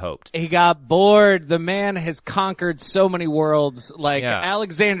he would have hoped. He got bored. The man has conquered so many worlds. Like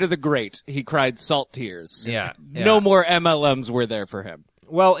Alexander the Great, he cried salt tears. Yeah. No more MLMs were there for him.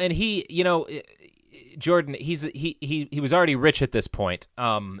 Well, and he, Jordan, he was already rich at this point.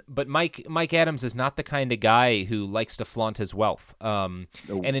 But Mike Adams is not the kind of guy who likes to flaunt his wealth. And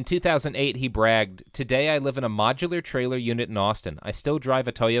in 2008, he bragged, "Today I live in a modular trailer unit in Austin. I still drive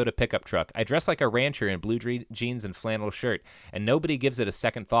a Toyota pickup truck. I dress like a rancher in blue jeans and flannel shirt, and nobody gives it a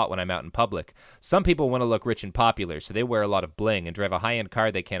second thought when I'm out in public. Some people want to look rich and popular, so they wear a lot of bling and drive a high-end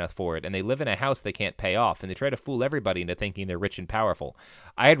car they can't afford, and they live in a house they can't pay off, and they try to fool everybody into thinking they're rich and powerful.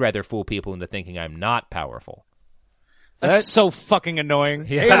 I'd rather fool people into thinking I'm not powerful." That's so fucking annoying.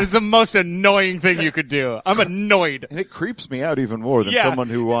 Yeah. That is the most annoying thing you could do. I'm annoyed. And it creeps me out even more than someone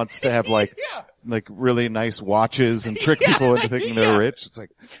who wants to have like really nice watches and trick people into thinking they're rich. It's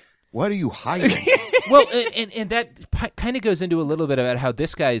like, what are you hiding? Well, and that kind of goes into a little bit about how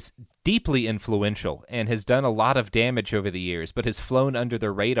this guy's deeply influential and has done a lot of damage over the years, but has flown under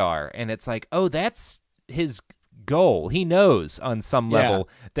the radar. And it's like, oh, that's his goal. He knows on some level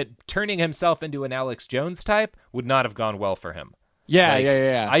that turning himself into an Alex Jones type would not have gone well for him.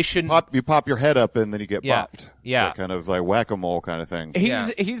 Yeah. I shouldn't. You pop your head up and then you get bopped. Yeah. Like kind of like whack-a-mole kind of thing.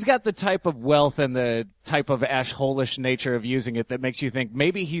 He's got the type of wealth and the type of ash-hole-ish nature of using it that makes you think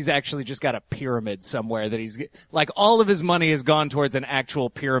maybe he's actually just got a pyramid somewhere that he's like all of his money has gone towards an actual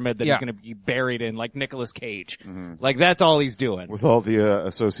pyramid that he's going to be buried in, like Nicolas Cage. Mm-hmm. Like that's all he's doing. With all the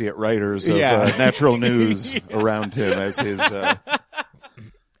associate writers of Natural News around him as his...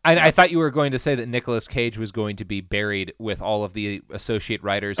 I thought you were going to say that Nicolas Cage was going to be buried with all of the associate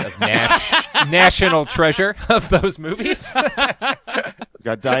writers of National Treasure of those movies.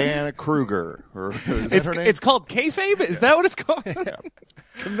 Got Diana Kruger. Is that her name? It's called kayfabe? Is that what it's called?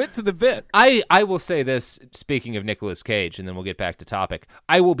 Commit to the bit. I will say this, speaking of Nicolas Cage, and then we'll get back to topic.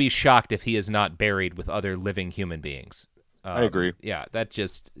 I will be shocked if he is not buried with other living human beings. I agree. Yeah, that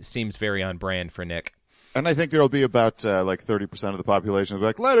just seems very on brand for Nick. And I think there'll be about like 30% of the population will be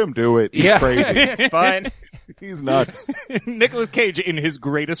like, let him do it. He's crazy. It's fine. He's nuts. Nicolas Cage in his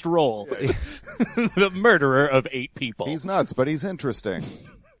greatest role. The murderer of 8 people. He's nuts, but he's interesting.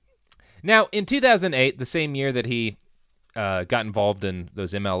 Now, in 2008, the same year that he got involved in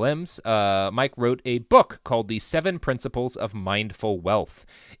those MLMs, Mike wrote a book called The 7 Principles of Mindful Wealth.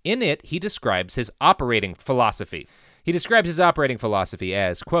 In it, he describes his operating philosophy. He describes his operating philosophy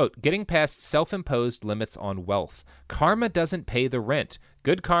as, quote, getting past self-imposed limits on wealth. Karma doesn't pay the rent.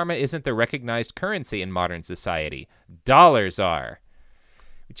 Good karma isn't the recognized currency in modern society. Dollars are.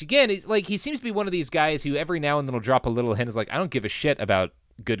 Which, again, is like he seems to be one of these guys who every now and then will drop a little hint. Is like, I don't give a shit about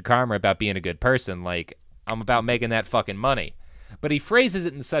good karma, about being a good person. Like, I'm about making that fucking money. But he phrases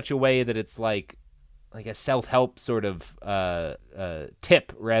it in such a way that it's like a self-help sort of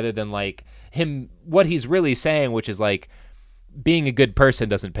tip rather than like him, what he's really saying, which is like being a good person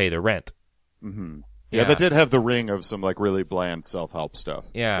doesn't pay the rent. Mm-hmm. Yeah, that did have the ring of some like really bland self-help stuff.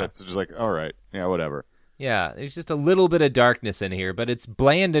 Yeah. That's just like, all right, yeah, whatever. Yeah, there's just a little bit of darkness in here, but it's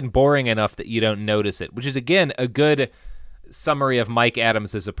bland and boring enough that you don't notice it, which is, again, a good summary of Mike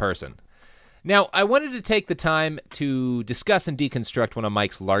Adams as a person. Now, I wanted to take the time to discuss and deconstruct one of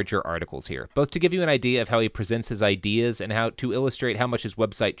Mike's larger articles here, both to give you an idea of how he presents his ideas and how to illustrate how much his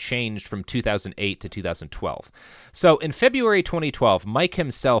website changed from 2008 to 2012. So, in February 2012, Mike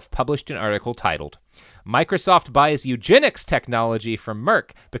himself published an article titled, Microsoft buys eugenics technology from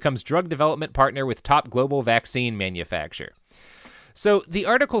Merck, becomes drug development partner with top global vaccine manufacturer. So the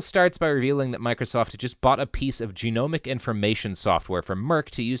article starts by revealing that Microsoft had just bought a piece of genomic information software from Merck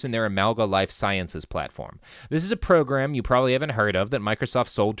to use in their Amalga Life Sciences platform. This is a program you probably haven't heard of that Microsoft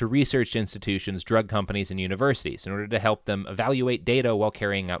sold to research institutions, drug companies, and universities in order to help them evaluate data while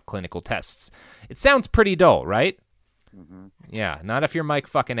carrying out clinical tests. It sounds pretty dull, right? Mm-hmm. Yeah, not if you're Mike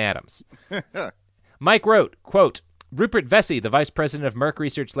fucking Adams. Mike wrote, quote, Rupert Vesey, the vice president of Merck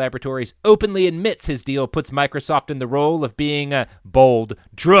Research Laboratories, openly admits his deal puts Microsoft in the role of being a bold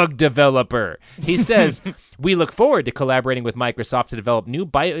drug developer. He says, we look forward to collaborating with Microsoft to develop new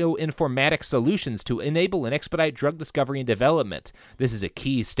bioinformatics solutions to enable and expedite drug discovery and development. This is a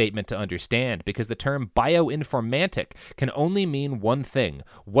key statement to understand because the term bioinformatic can only mean one thing: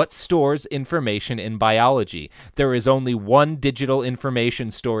 what stores information in biology. There is only one digital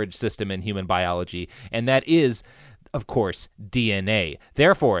information storage system in human biology, and that is, of course, DNA.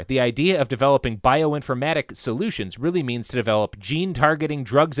 Therefore, the idea of developing bioinformatic solutions really means to develop gene-targeting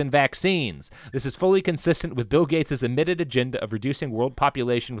drugs and vaccines. This is fully consistent with Bill Gates' admitted agenda of reducing world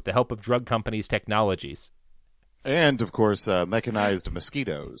population with the help of drug companies' technologies. And, of course, mechanized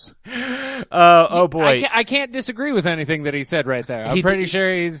mosquitoes. Oh boy. I can't disagree with anything that he said right there. I'm pretty sure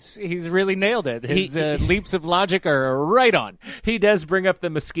he's really nailed it. His leaps of logic are right on. He does bring up the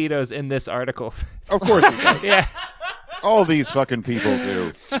mosquitoes in this article. Of course he does. Yeah. All these fucking people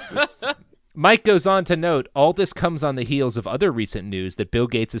do. Mike goes on to note, all this comes on the heels of other recent news that Bill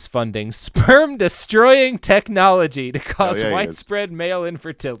Gates is funding sperm-destroying technology to cause widespread male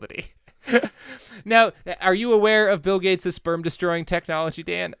infertility. Now, are you aware of Bill Gates' sperm-destroying technology,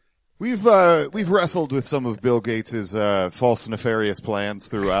 Dan? We've wrestled with some of Bill Gates' false nefarious plans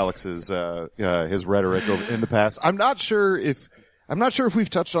through Alex's his rhetoric in the past. I'm not sure if we've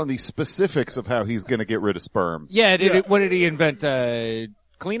touched on the specifics of how he's going to get rid of sperm. Yeah, what did he invent?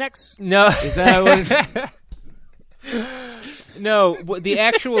 Kleenex? No. Is that what No, the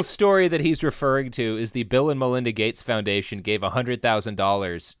actual story that he's referring to is the Bill and Melinda Gates Foundation gave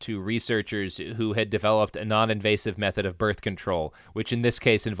 $100,000 to researchers who had developed a non-invasive method of birth control, which in this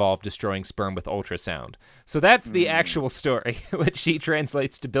case involved destroying sperm with ultrasound. So that's the actual story, which he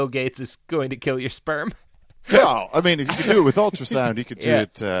translates to Bill Gates is going to kill your sperm. Well, I mean, if you can do it with ultrasound, you could do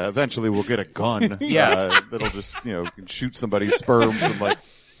it. Eventually, we'll get a gun. Yeah, that'll just shoot somebody's sperm from like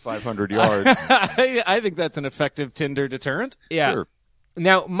 500 yards. I think that's an effective Tinder deterrent. Yeah. Sure.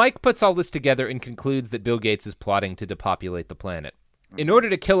 Now, Mike puts all this together and concludes that Bill Gates is plotting to depopulate the planet. In order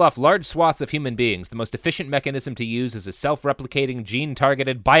to kill off large swaths of human beings, the most efficient mechanism to use is a self-replicating,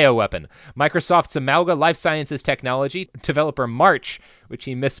 gene-targeted bioweapon. Microsoft's Amalga Life Sciences technology, developer March, which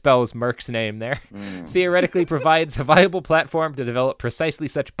he misspells Merck's name there, theoretically provides a viable platform to develop precisely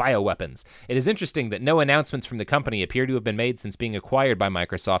such bioweapons. It is interesting that no announcements from the company appear to have been made since being acquired by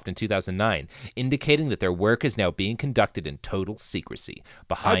Microsoft in 2009, indicating that their work is now being conducted in total secrecy,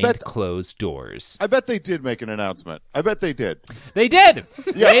 behind closed doors. I bet they did make an announcement. I bet they did. They did!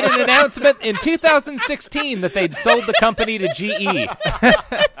 They made an announcement in 2016 that they'd sold the company to GE.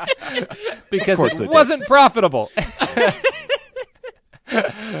 Because it wasn't profitable.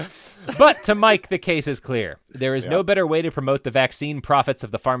 But to Mike, the case is clear. There is no better way to promote the vaccine profits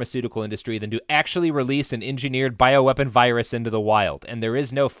of the pharmaceutical industry than to actually release an engineered bioweapon virus into the wild. And there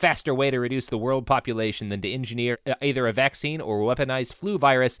is no faster way to reduce the world population than to engineer either a vaccine or a weaponized flu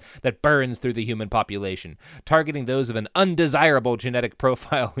virus that burns through the human population, targeting those of an undesirable genetic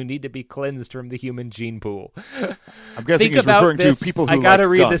profile who need to be cleansed from the human gene pool. I'm guessing he's referring to people who I gotta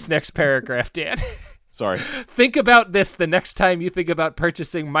like read guns. this next paragraph, Dan. Sorry. Think about this the next time you think about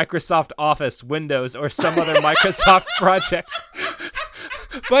purchasing Microsoft Office, Windows, or some other Microsoft project.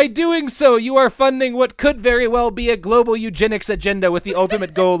 By doing so, you are funding what could very well be a global eugenics agenda with the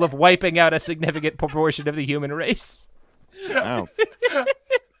ultimate goal of wiping out a significant proportion of the human race. Wow.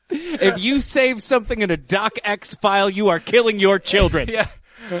 If you save something in a docx file, you are killing your children. Yeah.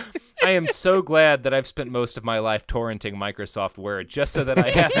 I am so glad that I've spent most of my life torrenting Microsoft Word just so that I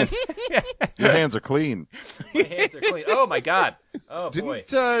haven't. Your hands are clean. My hands are clean. Oh, my God. Oh, boy.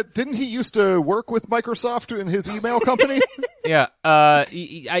 Didn't he used to work with Microsoft in his email company? Yeah,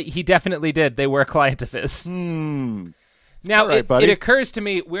 he definitely did. They were a client of his. Now, right, it occurs to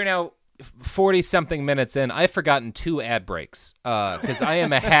me, we're now 40-something minutes in. I've forgotten 2 ad breaks because I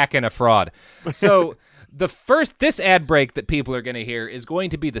am a hack and a fraud. So this ad break that people are going to hear is going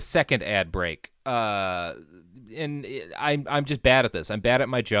to be the second ad break. And I'm just bad at this. I'm bad at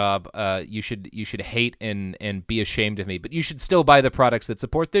my job. You should hate and be ashamed of me, but you should still buy the products that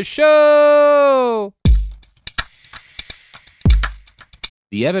support this show.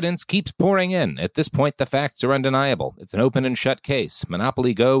 The evidence keeps pouring in. At this point, the facts are undeniable. It's an open and shut case.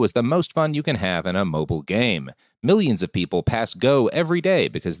 Monopoly Go is the most fun you can have in a mobile game. Millions of people pass Go every day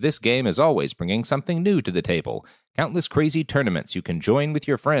because this game is always bringing something new to the table. Countless crazy tournaments you can join with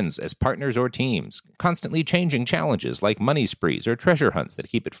your friends as partners or teams. Constantly changing challenges like money sprees or treasure hunts that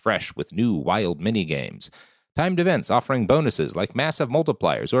keep it fresh with new wild mini-games. Timed events offering bonuses like massive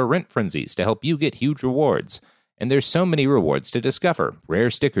multipliers or rent frenzies to help you get huge rewards. And there's so many rewards to discover. Rare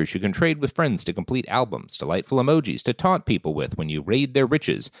stickers you can trade with friends to complete albums, delightful emojis to taunt people with when you raid their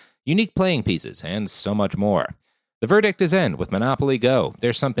riches, unique playing pieces, and so much more. The verdict is in with Monopoly Go.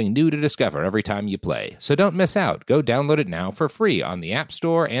 There's something new to discover every time you play. So don't miss out. Go download it now for free on the App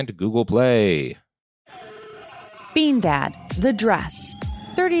Store and Google Play. Bean Dad, The Dress,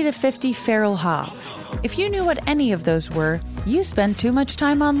 30 to 50 Feral Hogs. If you knew what any of those were, you spend too much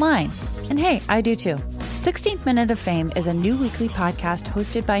time online. And hey, I do too. 16th Minute of Fame is a new weekly podcast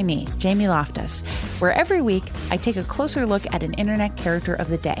hosted by me, Jamie Loftus, where every week I take a closer look at an internet character of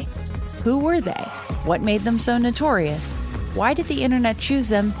the day. Who were they? What made them so notorious? Why did the internet choose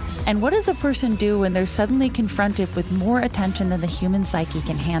them? And what does a person do when they're suddenly confronted with more attention than the human psyche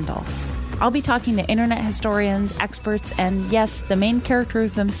can handle? I'll be talking to internet historians, experts, and yes, the main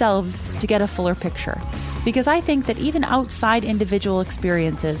characters themselves to get a fuller picture. Because I think that even outside individual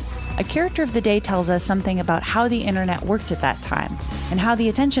experiences, a character of the day tells us something about how the internet worked at that time, and how the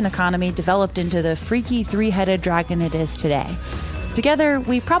attention economy developed into the freaky three-headed dragon it is today. Together,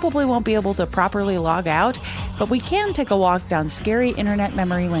 we probably won't be able to properly log out, but we can take a walk down scary internet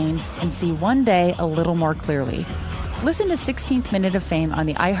memory lane and see one day a little more clearly. Listen to 16th Minute of Fame on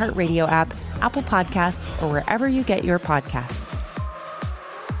the iHeartRadio app, Apple Podcasts, or wherever you get your podcasts.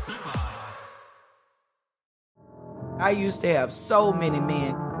 I used to have so many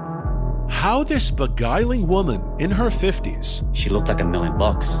men. How this beguiling woman in her 50s, she looked like $1 million,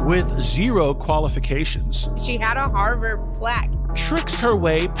 with 0 qualifications, she had a Harvard plaque, tricks her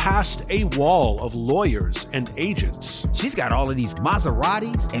way past a wall of lawyers and agents. She's got all of these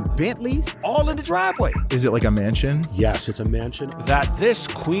Maseratis and Bentleys all in the driveway. Is it like a mansion? Yes, it's a mansion that this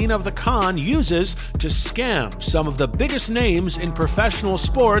queen of the con uses to scam some of the biggest names in professional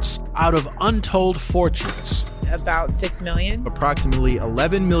sports out of untold fortunes. About $6 million. Approximately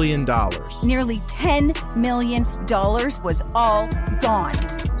 $11 million. Nearly $10 million was all gone.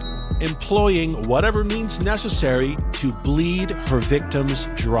 employing whatever means necessary to bleed her victims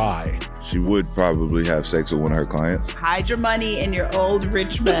dry. She would probably have sex with one of her clients. Hide your money in your old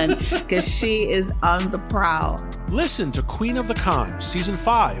rich man, because she is on the prowl. Listen to Queen of the Con, Season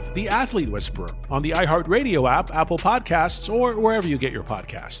 5, The Athlete Whisperer, on the iHeartRadio app, Apple Podcasts, or wherever you get your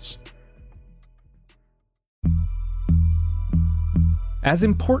podcasts. As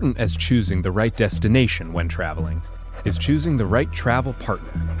important as choosing the right destination when traveling is choosing the right travel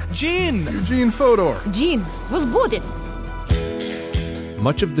partner. Eugene Fodor. Gene, was booted.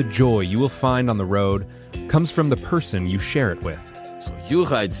 Much of the joy you will find on the road comes from the person you share it with. So you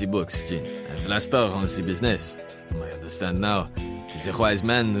write the books, Gene, and Vlastar runs the business. I understand now. It is a wise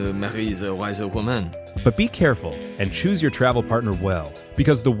man marries a wiser woman. But be careful and choose your travel partner well,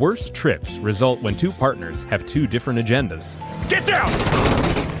 because the worst trips result when two partners have two different agendas. Get down!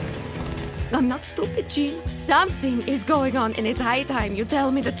 I'm not stupid, Gene. Something is going on, and it's high time you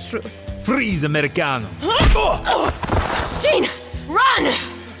tell me the truth. Freeze, Americano. Gene, run!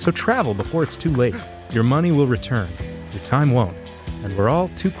 So travel before it's too late. Your money will return, your time won't, and we're all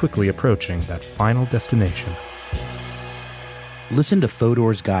too quickly approaching that final destination. Listen to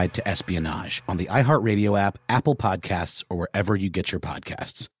Fodor's Guide to Espionage on the iHeartRadio app, Apple Podcasts, or wherever you get your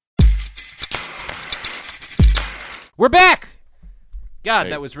podcasts. We're back!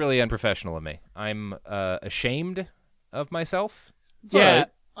 God, that was really unprofessional of me. I'm ashamed of myself. Yeah. Right.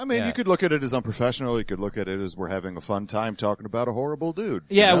 I mean, you could look at it as unprofessional. You could look at it as we're having a fun time talking about a horrible dude.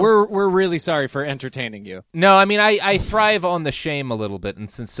 Yeah, you know? we're really sorry for entertaining you. No, I mean, I thrive on the shame a little bit, and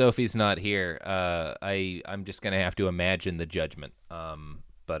since Sophie's not here, I'm just going to have to imagine the judgment.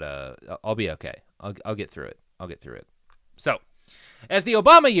 But I'll be okay. I'll get through it. So, as the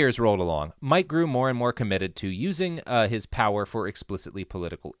Obama years rolled along, Mike grew more and more committed to using his power for explicitly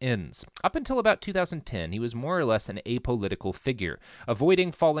political ends. Up until about 2010, he was more or less an apolitical figure,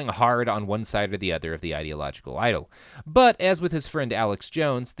 avoiding falling hard on one side or the other of the ideological idol. But, as with his friend Alex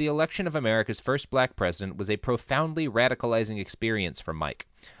Jones, the election of America's first black president was a profoundly radicalizing experience for Mike.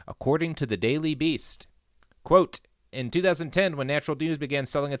 According to the Daily Beast, quote, in 2010, when Natural News began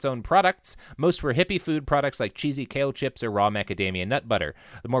selling its own products, most were hippie food products like cheesy kale chips or raw macadamia nut butter.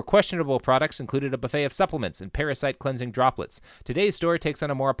 The more questionable products included a buffet of supplements and parasite-cleansing droplets. Today's store takes on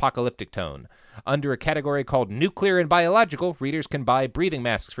a more apocalyptic tone. Under a category called Nuclear and Biological, readers can buy breathing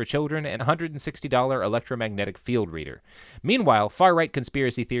masks for children and a $160 electromagnetic field reader. Meanwhile, far-right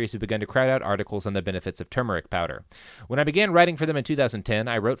conspiracy theories have begun to crowd out articles on the benefits of turmeric powder. When I began writing for them in 2010,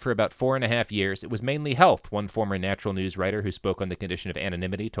 I wrote for about 4.5 years. It was mainly health, one former Natural News writer who spoke on the condition of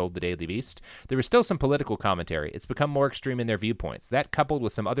anonymity told the Daily Beast. There was still some political commentary. It's become more extreme in their viewpoints. That, coupled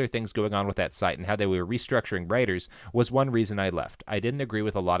with some other things going on with that site and how they were restructuring writers, was one reason I left. I didn't agree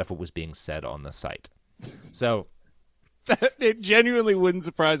with a lot of what was being said on the site. So it genuinely wouldn't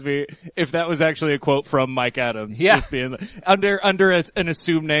surprise me if that was actually a quote from Mike Adams. Yeah. Just being under an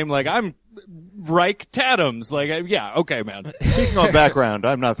assumed name, like, I'm Reich Tadams. Like, yeah, okay, man. Speaking on background,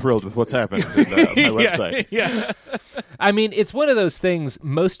 I'm not thrilled with what's happened in my website. Yeah. I mean, it's one of those things,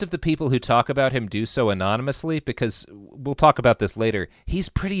 most of the people who talk about him do so anonymously because, we'll talk about this later, he's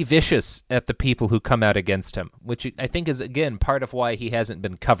pretty vicious at the people who come out against him, which I think is, again, part of why he hasn't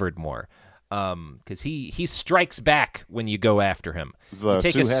been covered more. Because he strikes back when you go after him. You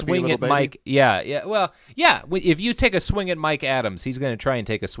take a swing at Mike. Yeah. Well, yeah. If you take a swing at Mike Adams, he's going to try and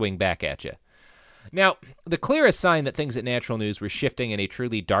take a swing back at you. Now, the clearest sign that things at Natural News were shifting in a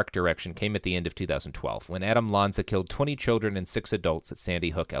truly dark direction came at the end of 2012, when Adam Lanza killed 20 children and 6 adults at Sandy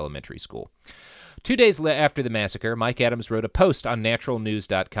Hook Elementary School. 2 days after the massacre, Mike Adams wrote a post on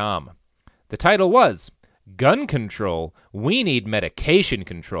naturalnews.com. The title was, Gun Control. We need medication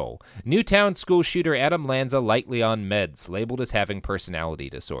control. Newtown school shooter Adam Lanza likely on meds, labeled as having personality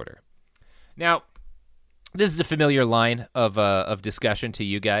disorder. Now, this is a familiar line of discussion to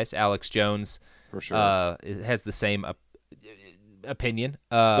you guys. Alex Jones, for sure, has the same opinion.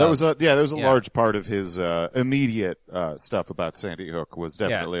 There was a large part of his immediate stuff about Sandy Hook was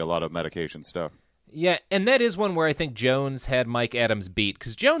definitely a lot of medication stuff. Yeah, and that is one where I think Jones had Mike Adams beat,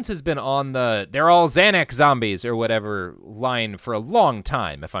 because Jones has been on the they're all Xanax zombies or whatever line for a long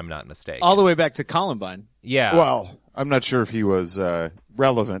time, if I'm not mistaken. All the way back to Columbine. Yeah. Well, I'm not sure if he was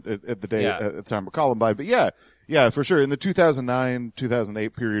relevant at the time of Columbine, but yeah, for sure. In the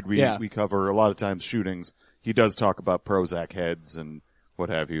 2009-2008 period, we cover a lot of times shootings. He does talk about Prozac heads and what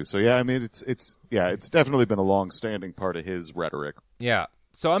have you. So yeah, I mean, it's definitely been a long-standing part of his rhetoric. Yeah.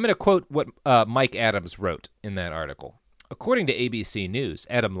 So I'm going to quote what Mike Adams wrote in that article. According to ABC News,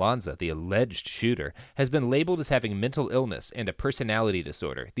 Adam Lanza, the alleged shooter, has been labeled as having mental illness and a personality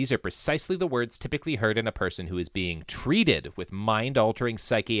disorder. These are precisely the words typically heard in a person who is being treated with mind-altering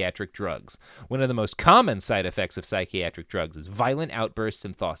psychiatric drugs. One of the most common side effects of psychiatric drugs is violent outbursts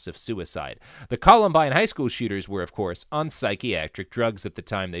and thoughts of suicide. The Columbine high school shooters were, of course, on psychiatric drugs at the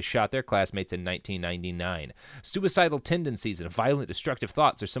time they shot their classmates in 1999. Suicidal tendencies and violent destructive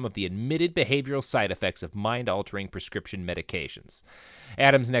thoughts are some of the admitted behavioral side effects of mind-altering prescription medications.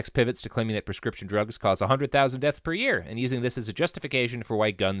 Adams next pivots to claiming that prescription drugs cause 100,000 deaths per year, and using this as a justification for why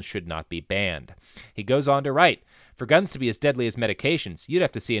guns should not be banned. He goes on to write, "For guns to be as deadly as medications, you'd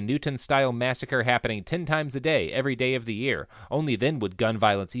have to see a Newton-style massacre happening 10 times a day, every day of the year. Only then would gun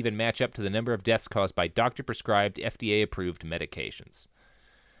violence even match up to the number of deaths caused by doctor-prescribed, FDA-approved medications."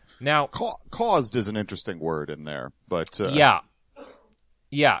 Now, caused is an interesting word in there, but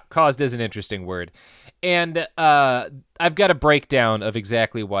Yeah, caused is an interesting word. And I've got a breakdown of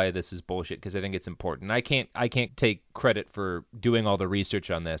exactly why this is bullshit because I think it's important. I can't take credit for doing all the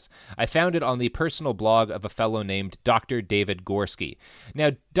research on this. I found it on the personal blog of a fellow named Dr. David Gorski.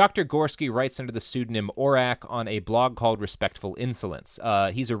 Now, Dr. Gorski writes under the pseudonym Orak on a blog called Respectful Insolence.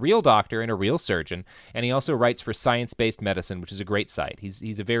 He's a real doctor and a real surgeon, and he also writes for Science-Based Medicine, which is a great site.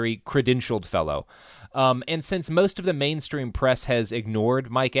 He's a very credentialed fellow. And since most of the mainstream press has ignored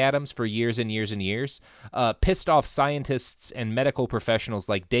Mike Adams for years and years and years, pissed off scientists and medical professionals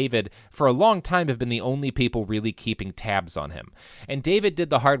like David for a long time have been the only people really keeping tabs on him. And David did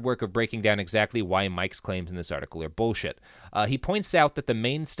the hard work of breaking down exactly why Mike's claims in this article are bullshit. He points out that the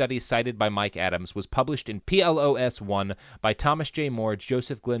main study cited by Mike Adams was published in PLOS 1 by Thomas J. Moore,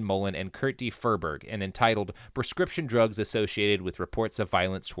 Joseph Glenn Mullen, and Kurt D. Furberg, and entitled Prescription Drugs Associated with Reports of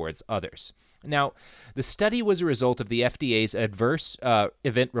Violence Towards Others. Now, the study was a result of the FDA's Adverse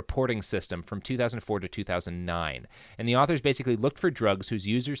Event Reporting System from 2004 to 2009, and the authors basically looked for drugs whose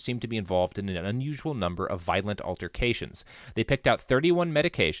users seemed to be involved in an unusual number of violent altercations. They picked out 31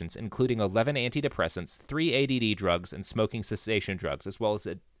 medications, including 11 antidepressants, 3 ADD drugs, and smoking cessation drugs, as well as,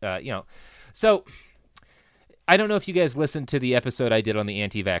 So, I don't know if you guys listened to the episode I did on the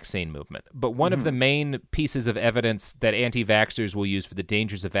anti-vaccine movement, but one of the main pieces of evidence that anti-vaxxers will use for the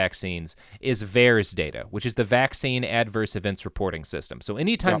dangers of vaccines is VAERS data, which is the Vaccine Adverse Events Reporting System. So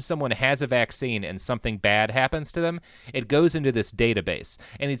anytime someone has a vaccine and something bad happens to them, it goes into this database.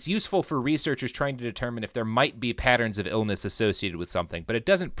 And it's useful for researchers trying to determine if there might be patterns of illness associated with something, but it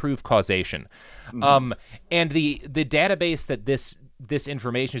doesn't prove causation. And the database that this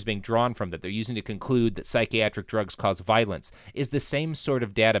information is being drawn from, that they're using to conclude that psychiatric drugs cause violence, is the same sort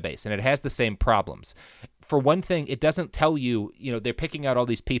of database, and it has the same problems. For one thing, it doesn't tell you, they're picking out all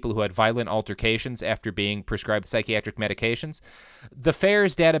these people who had violent altercations after being prescribed psychiatric medications. The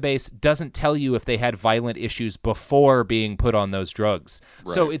FAERS database doesn't tell you if they had violent issues before being put on those drugs.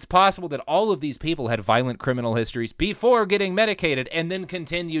 Right. So it's possible that all of these people had violent criminal histories before getting medicated and then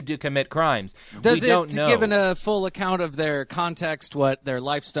continued to commit crimes. Does we don't know. Given a full account of their context, what their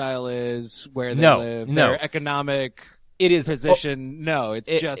lifestyle is, where they live, their economic position? No,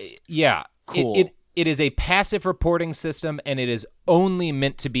 it's just cool. It is a passive reporting system, and it is only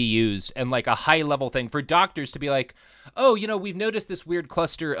meant to be used and like a high-level thing for doctors to be like, oh, we've noticed this weird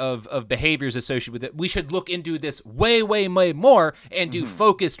cluster of behaviors associated with it. We should look into this way, way, way more and do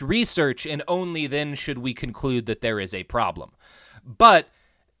focused research, and only then should we conclude that there is a problem. But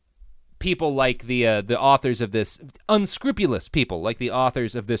people like the authors of this, unscrupulous people like the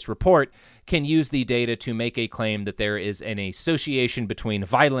authors of this report, can use the data to make a claim that there is an association between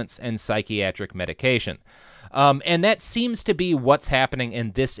violence and psychiatric medication. And that seems to be what's happening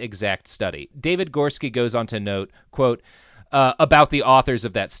in this exact study. David Gorski goes on to note, quote, about the authors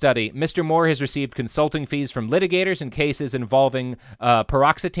of that study, Mr. Moore has received consulting fees from litigators in cases involving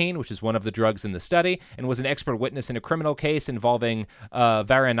paroxetine, which is one of the drugs in the study, and was an expert witness in a criminal case involving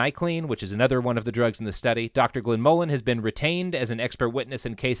varenicline, which is another one of the drugs in the study. Dr. Glenn Mullen has been retained as an expert witness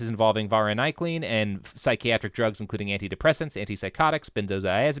in cases involving varenicline and psychiatric drugs, including antidepressants, antipsychotics,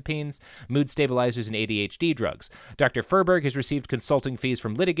 benzodiazepines, mood stabilizers, and ADHD drugs. Dr. Furberg has received consulting fees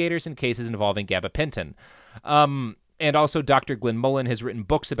from litigators in cases involving gabapentin. And also, Dr. Glenn Mullen has written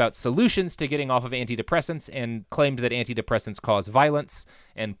books about solutions to getting off of antidepressants and claimed that antidepressants cause violence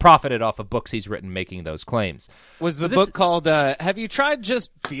and profited off of books he's written making those claims. Was the book called, Have You Tried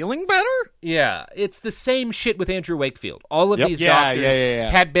Just Feeling Better? Yeah, it's the same shit with Andrew Wakefield. All of these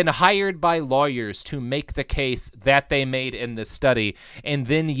doctors had been hired by lawyers to make the case that they made in this study and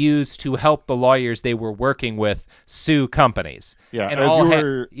then used to help the lawyers they were working with sue companies. Yeah, and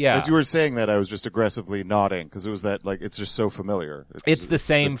as you were saying that, I was just aggressively nodding because it was that, it's just so familiar. It's the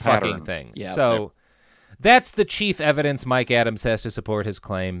same fucking thing. Yeah. So That's the chief evidence Mike Adams has to support his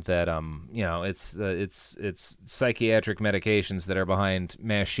claim that, it's psychiatric medications that are behind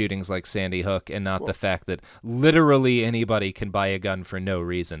mass shootings like Sandy Hook, and not the fact that literally anybody can buy a gun for no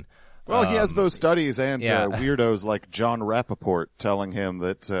reason. Well, he has those studies and weirdos like John Rappaport telling him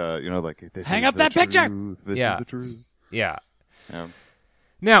that, this hang is up the that picture. truth. This is the truth. Yeah.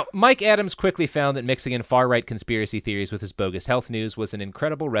 Now, Mike Adams quickly found that mixing in far-right conspiracy theories with his bogus health news was an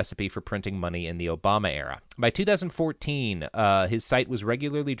incredible recipe for printing money in the Obama era. By 2014, his site was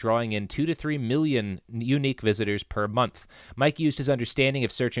regularly drawing in 2 to 3 million unique visitors per month. Mike used his understanding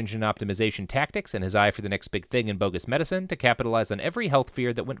of search engine optimization tactics and his eye for the next big thing in bogus medicine to capitalize on every health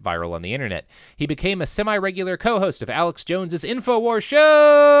fear that went viral on the internet. He became a semi-regular co-host of Alex Jones's InfoWars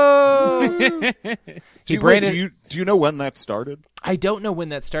show! Do you know when that started? I don't know when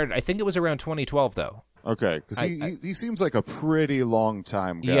that started. I think it was around 2012, though. Okay, because he seems like a pretty long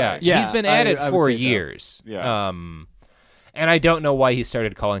time guy. Yeah, he's been at it for years. So. Yeah. And I don't know why he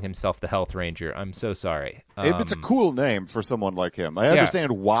started calling himself the Health Ranger. I'm so sorry. It's a cool name for someone like him. I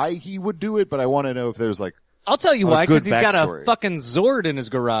understand why he would do it, but I want to know if there's like I'll tell you why, because he's got a fucking Zord in his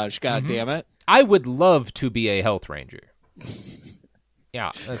garage, God damn it. I would love to be a Health Ranger.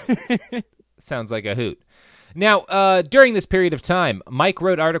 Yeah, sounds like a hoot. Now, during this period of time, Mike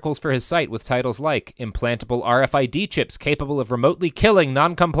wrote articles for his site with titles like Implantable RFID Chips Capable of Remotely Killing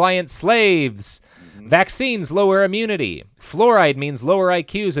Non-Compliant Slaves, Vaccines Lower Immunity, Fluoride Means Lower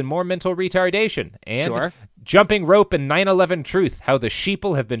IQs and More Mental Retardation, and Jumping Rope and 9/11 Truth, How the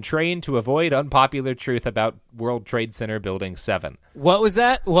Sheeple Have Been Trained to Avoid Unpopular Truth About World Trade Center Building 7. What was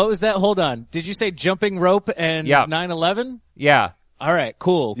that? Hold on. Did you say Jumping Rope and 9/11? Yeah. All right,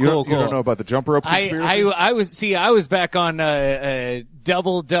 cool. You don't know about the jump rope conspiracy? I was back on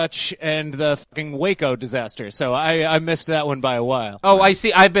Double Dutch and the fucking Waco disaster, so I missed that one by a while. Oh, I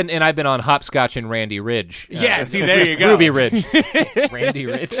see. I've been on Hopscotch and Randy Ridge. Yeah, see, there you go. Ruby Ridge. Randy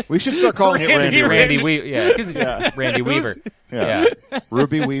Ridge. We should start calling it Randy Ridge. Because Randy Weaver. Yeah.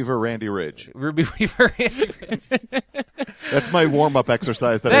 Ruby Weaver, Randy Ridge. Ruby Weaver, Randy Ridge. That's my warm-up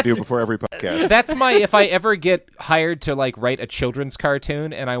exercise that I do before every podcast. That's if I ever get hired to write a children's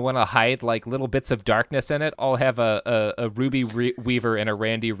cartoon and I want to hide little bits of darkness in it, I'll have a Ruby Weaver and a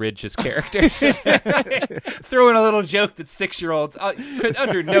Randy Ridge as characters. Throw in a little joke that 6-year-olds could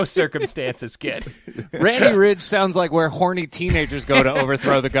under no circumstances get. Randy Ridge sounds like where horny teenagers go to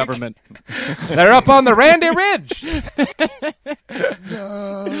overthrow the government. They're up on the Randy Ridge.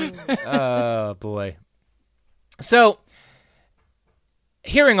 No. Oh, boy. So,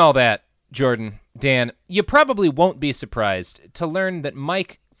 hearing all that, Jordan, Dan, you probably won't be surprised to learn that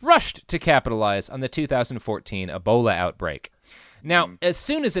Mike rushed to capitalize on the 2014 Ebola outbreak. Now, as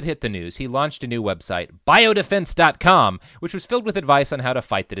soon as it hit the news, he launched a new website, biodefense.com, which was filled with advice on how to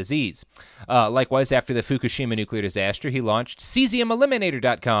fight the disease. Likewise, after the Fukushima nuclear disaster, he launched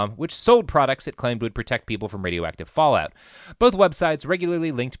cesiumeliminator.com, which sold products it claimed would protect people from radioactive fallout. Both websites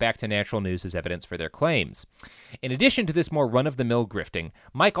regularly linked back to natural news as evidence for their claims. In addition to this more run-of-the-mill grifting,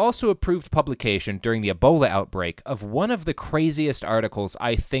 Mike also approved publication during the Ebola outbreak of one of the craziest articles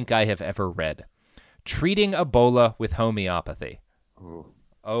I think I have ever read. Treating Ebola with homeopathy. Ooh.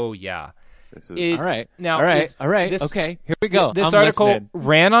 Oh, yeah. All right. Now, all right. Okay, here we go. This article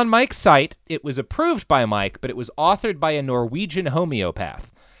ran on Mike's site. It was approved by Mike, but it was authored by a Norwegian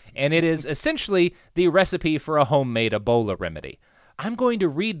homeopath. And it is essentially the recipe for a homemade Ebola remedy. I'm going to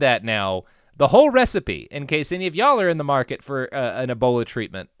read that now, the whole recipe, in case any of y'all are in the market for an Ebola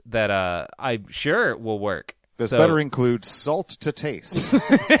treatment that I'm sure will work. This better include salt to taste.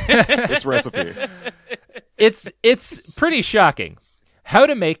 This recipe. It's pretty shocking. How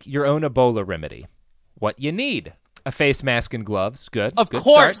to make your own Ebola remedy. What you need. A face mask and gloves. Good. Of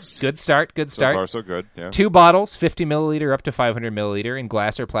course. Good start. So far, so good. Yeah. 2 bottles, 50 milliliter up to 500 milliliter in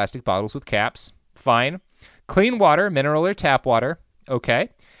glass or plastic bottles with caps. Fine. Clean water, mineral or tap water. Okay.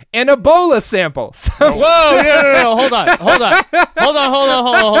 An Ebola sample. Whoa, no. Hold on. All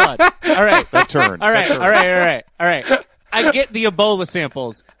right. That turned. All right. I get the Ebola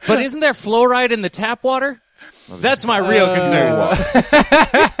samples, but isn't there fluoride in the tap water? That's my real concern.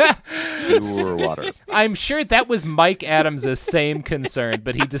 Pure water. I'm sure that was Mike Adams' same concern,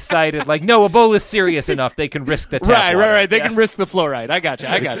 but he decided, no, Ebola's serious enough. They can risk the tap water. Right. They can risk the fluoride. I gotcha.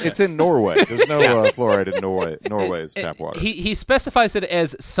 It's in Norway. There's no fluoride in Norway's tap water. He specifies it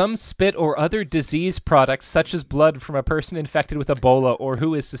as some spit or other disease product, such as blood from a person infected with Ebola or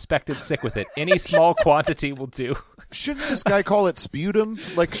who is suspected sick with it. Any small quantity will do. Shouldn't this guy call it sputum?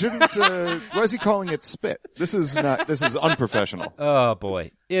 Why is he calling it spit? This is unprofessional. Oh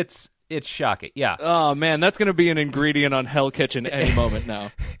boy. It's shocking. Yeah. Oh man, that's going to be an ingredient on Hell Kitchen any moment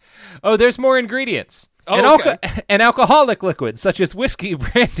now. Oh, there's more ingredients. and alcoholic liquids such as whiskey,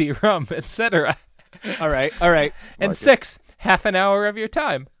 brandy, rum, etc. All right. And 6, half an hour of your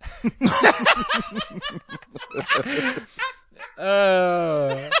time.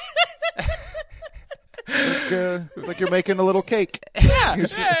 It's like you're making a little cake.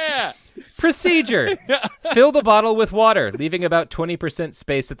 Yeah. Procedure. Fill the bottle with water, leaving about 20%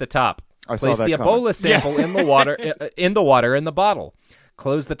 space at the top. Place the Ebola sample in the water in the bottle.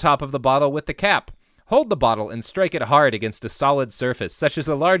 Close the top of the bottle with the cap. Hold the bottle and strike it hard against a solid surface, such as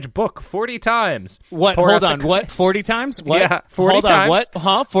a large book, 40 times. What? Hold on. What? 40 times? What? Yeah, 40 Hold times. On. What?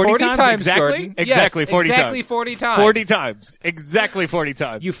 Huh? 40 times? Exactly? Jordan. Exactly Yes, 40 times. exactly 40 times. 40 times. Exactly 40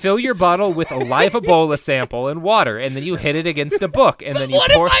 times. You fill your bottle with a live Ebola sample and water, and then you hit it against a book, and then you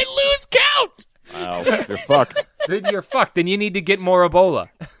what pour... if I lose count? Wow, you're fucked. Then you're fucked. Then you need to get more Ebola.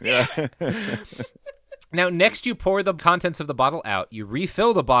 Yeah. Now, next you pour the contents of the bottle out. You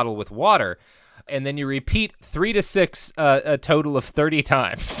refill the bottle with water, and then you repeat 3 to 6, a total of 30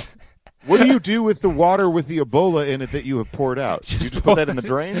 times. What do you do with the water with the Ebola in it that you have poured out? You just put that in the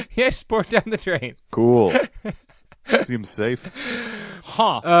drain? Yeah, just pour it down the drain. Cool. Seems safe.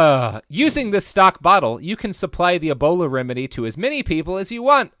 Using this stock bottle, you can supply the Ebola remedy to as many people as you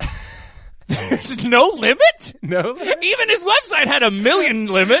want. There's no limit? No limit? Even his website had 1 million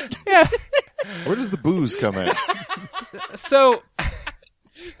limit. Yeah. Where does the booze come in? So...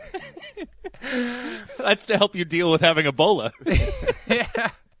 That's to help you deal with having Ebola.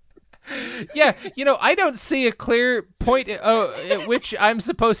 Yeah, I don't see a clear point at which I'm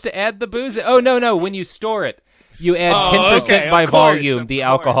supposed to add the booze. Oh, no, when you store it, you add 10% by volume, the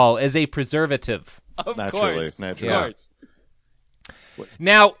alcohol, as a preservative. Naturally.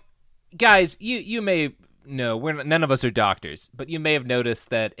 Now, guys, you may know, none of us are doctors, but you may have noticed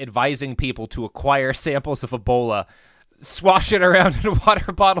that advising people to acquire samples of Ebola, swash it around in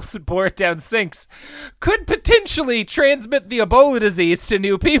water bottles and pour it down sinks could potentially transmit the Ebola disease to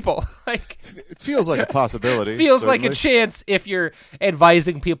new people. It feels like a possibility. Feels certainly. like a chance if you're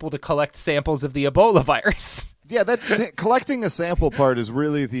advising people to collect samples of the Ebola virus. Yeah, that's collecting a sample part is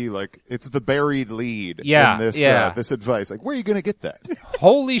really it's the buried lead in this advice. Like, where are you going to get that?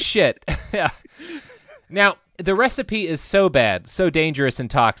 Holy shit. Yeah. Now, the recipe is so bad, so dangerous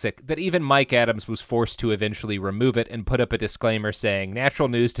and toxic, that even Mike Adams was forced to eventually remove it and put up a disclaimer saying, Natural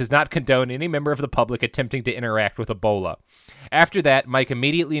News does not condone any member of the public attempting to interact with Ebola. After that, Mike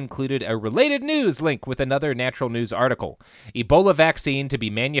immediately included a related news link with another Natural News article. Ebola vaccine to be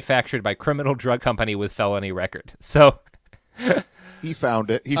manufactured by criminal drug company with felony record. So... He found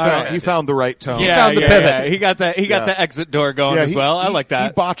it. He found the right tone. He found the pivot. Yeah. He got the exit door going as well. I like that.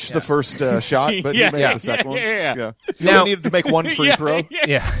 He botched the first shot, but he made the second one. Yeah. He only needed to make one free throw.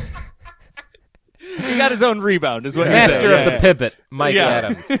 Yeah. He got his own rebound, is what you're Master saying. of the pivot, Mike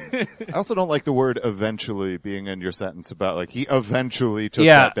Adams. I also don't like the word eventually being in your sentence about he eventually took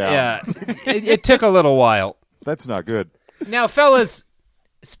that down. Yeah, it took a little while. That's not good. Now, fellas,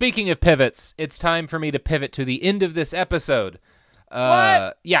 speaking of pivots, it's time for me to pivot to the end of this episode.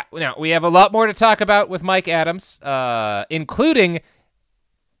 What? Yeah, now we have a lot more to talk about with Mike Adams, including,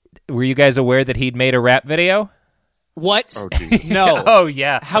 were you guys aware that he'd made a rap video? What? Oh, geez. No. Oh,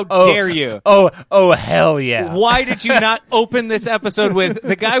 yeah. How dare you? Oh, hell yeah. Why did you not open this episode with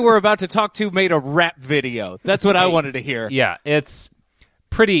the guy we're about to talk to made a rap video? That's what I wanted to hear. Yeah, it's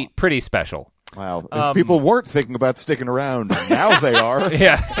pretty special. Wow. If people weren't thinking about sticking around, now they are.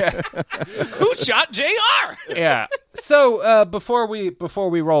 Yeah. Who shot JR? Yeah. So before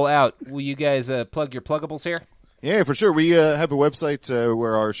we roll out, will you guys plug your pluggables here? Yeah, for sure. We have a website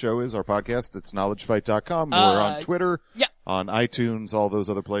where our show is, our podcast. It's knowledgefight.com. We're on Twitter, on iTunes, all those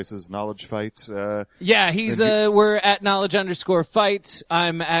other places, Knowledge Fight. We're at knowledge_fight.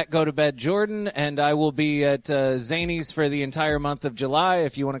 I'm at Go to Bed Jordan, and I will be at Zany's for the entire month of July.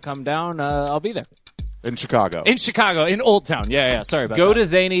 If you want to come down, I'll be there. In Chicago. In Old Town. Yeah, sorry about that. Go to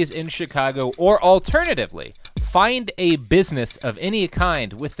Zany's in Chicago, or alternatively, find a business of any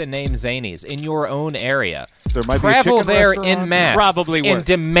kind with the name Zany's in your own area. There might Travel be a chicken there restaurant. in mass. Probably and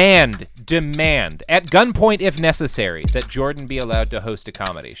demand, at gunpoint if necessary, that Jordan be allowed to host a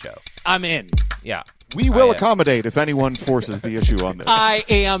comedy show. I'm in. Yeah. We will accommodate if anyone forces the issue on this. I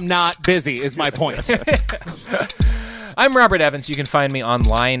am not busy, is my point. I'm Robert Evans. You can find me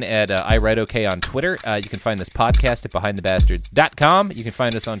online at iWriteOK on Twitter. You can find this podcast at BehindTheBastards.com. You can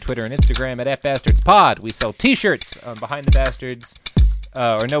find us on Twitter and Instagram at @BastardsPod. We sell T-shirts on Behind the Bastards.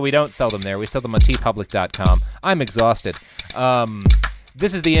 Or no, we don't sell them there. We sell them on tpublic.com. I'm exhausted.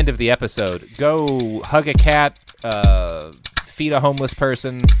 This is the end of the episode. Go hug a cat, feed a homeless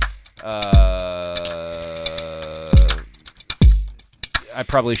person, I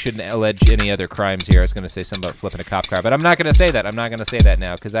probably shouldn't allege any other crimes here. I was going to say something about flipping a cop car, but I'm not going to say that. I'm not going to say that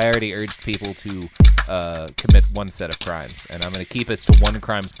now because I already urged people to commit one set of crimes, and I'm going to keep us to 1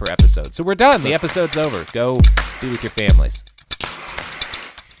 crimes per episode. So we're done. The episode's over. Go be with your families.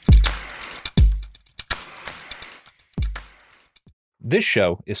 This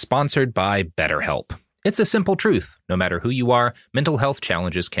show is sponsored by BetterHelp. It's a simple truth. No matter who you are, mental health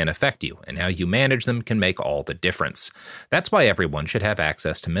challenges can affect you, and how you manage them can make all the difference. That's why everyone should have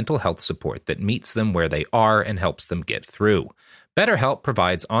access to mental health support that meets them where they are and helps them get through. BetterHelp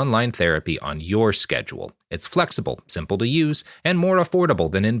provides online therapy on your schedule. It's flexible, simple to use, and more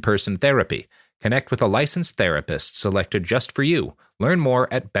affordable than in-person therapy. Connect with a licensed therapist selected just for you. Learn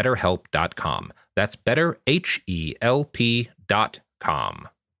more at BetterHelp.com. That's BetterHelp.com.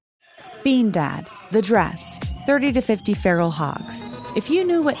 Bean Dad, The Dress, 30 to 50 Feral Hogs. If you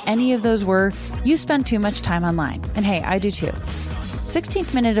knew what any of those were, you spend too much time online. And hey, I do too.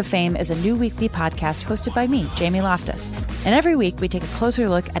 16th Minute of Fame is a new weekly podcast hosted by me, Jamie Loftus. And every week we take a closer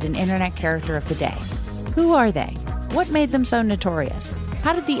look at an internet character of the day. Who are they? What made them so notorious?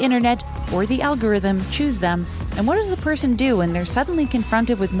 How did the internet or the algorithm choose them? And what does a person do when they're suddenly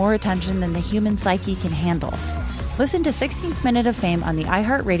confronted with more attention than the human psyche can handle? Listen to 16th Minute of Fame on the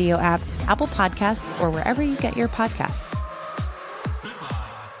iHeartRadio app, Apple Podcasts, or wherever you get your podcasts.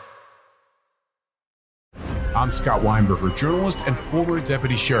 I'm Scott Weinberger, journalist and former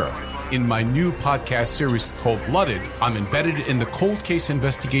deputy sheriff. In my new podcast series, Cold-Blooded, I'm embedded in the cold case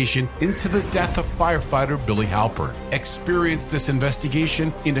investigation into the death of firefighter Billy Halpern. Experience this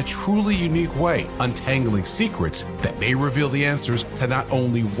investigation in a truly unique way, untangling secrets that may reveal the answers to not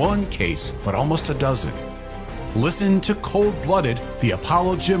only one case, but almost a dozen. Listen to Cold-Blooded, The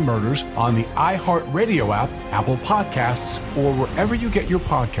Apollo Gym Murders on the iHeartRadio app, Apple Podcasts, or wherever you get your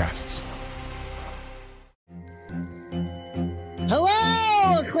podcasts.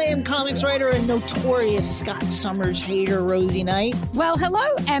 Hello, acclaimed comics writer and notorious Scott Summers hater, Rosie Knight. Well, hello,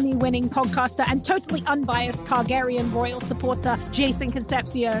 Emmy-winning podcaster and totally unbiased Targaryen royal supporter, Jason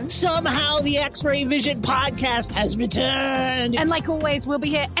Concepcion. Somehow the X-Ray Vision podcast has returned. And like always, we'll be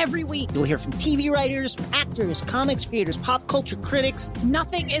here every week. You'll hear from TV writers, actors, comics creators, pop culture critics.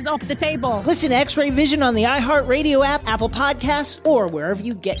 Nothing is off the table. Listen to X-Ray Vision on the iHeartRadio app, Apple Podcasts, or wherever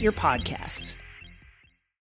you get your podcasts.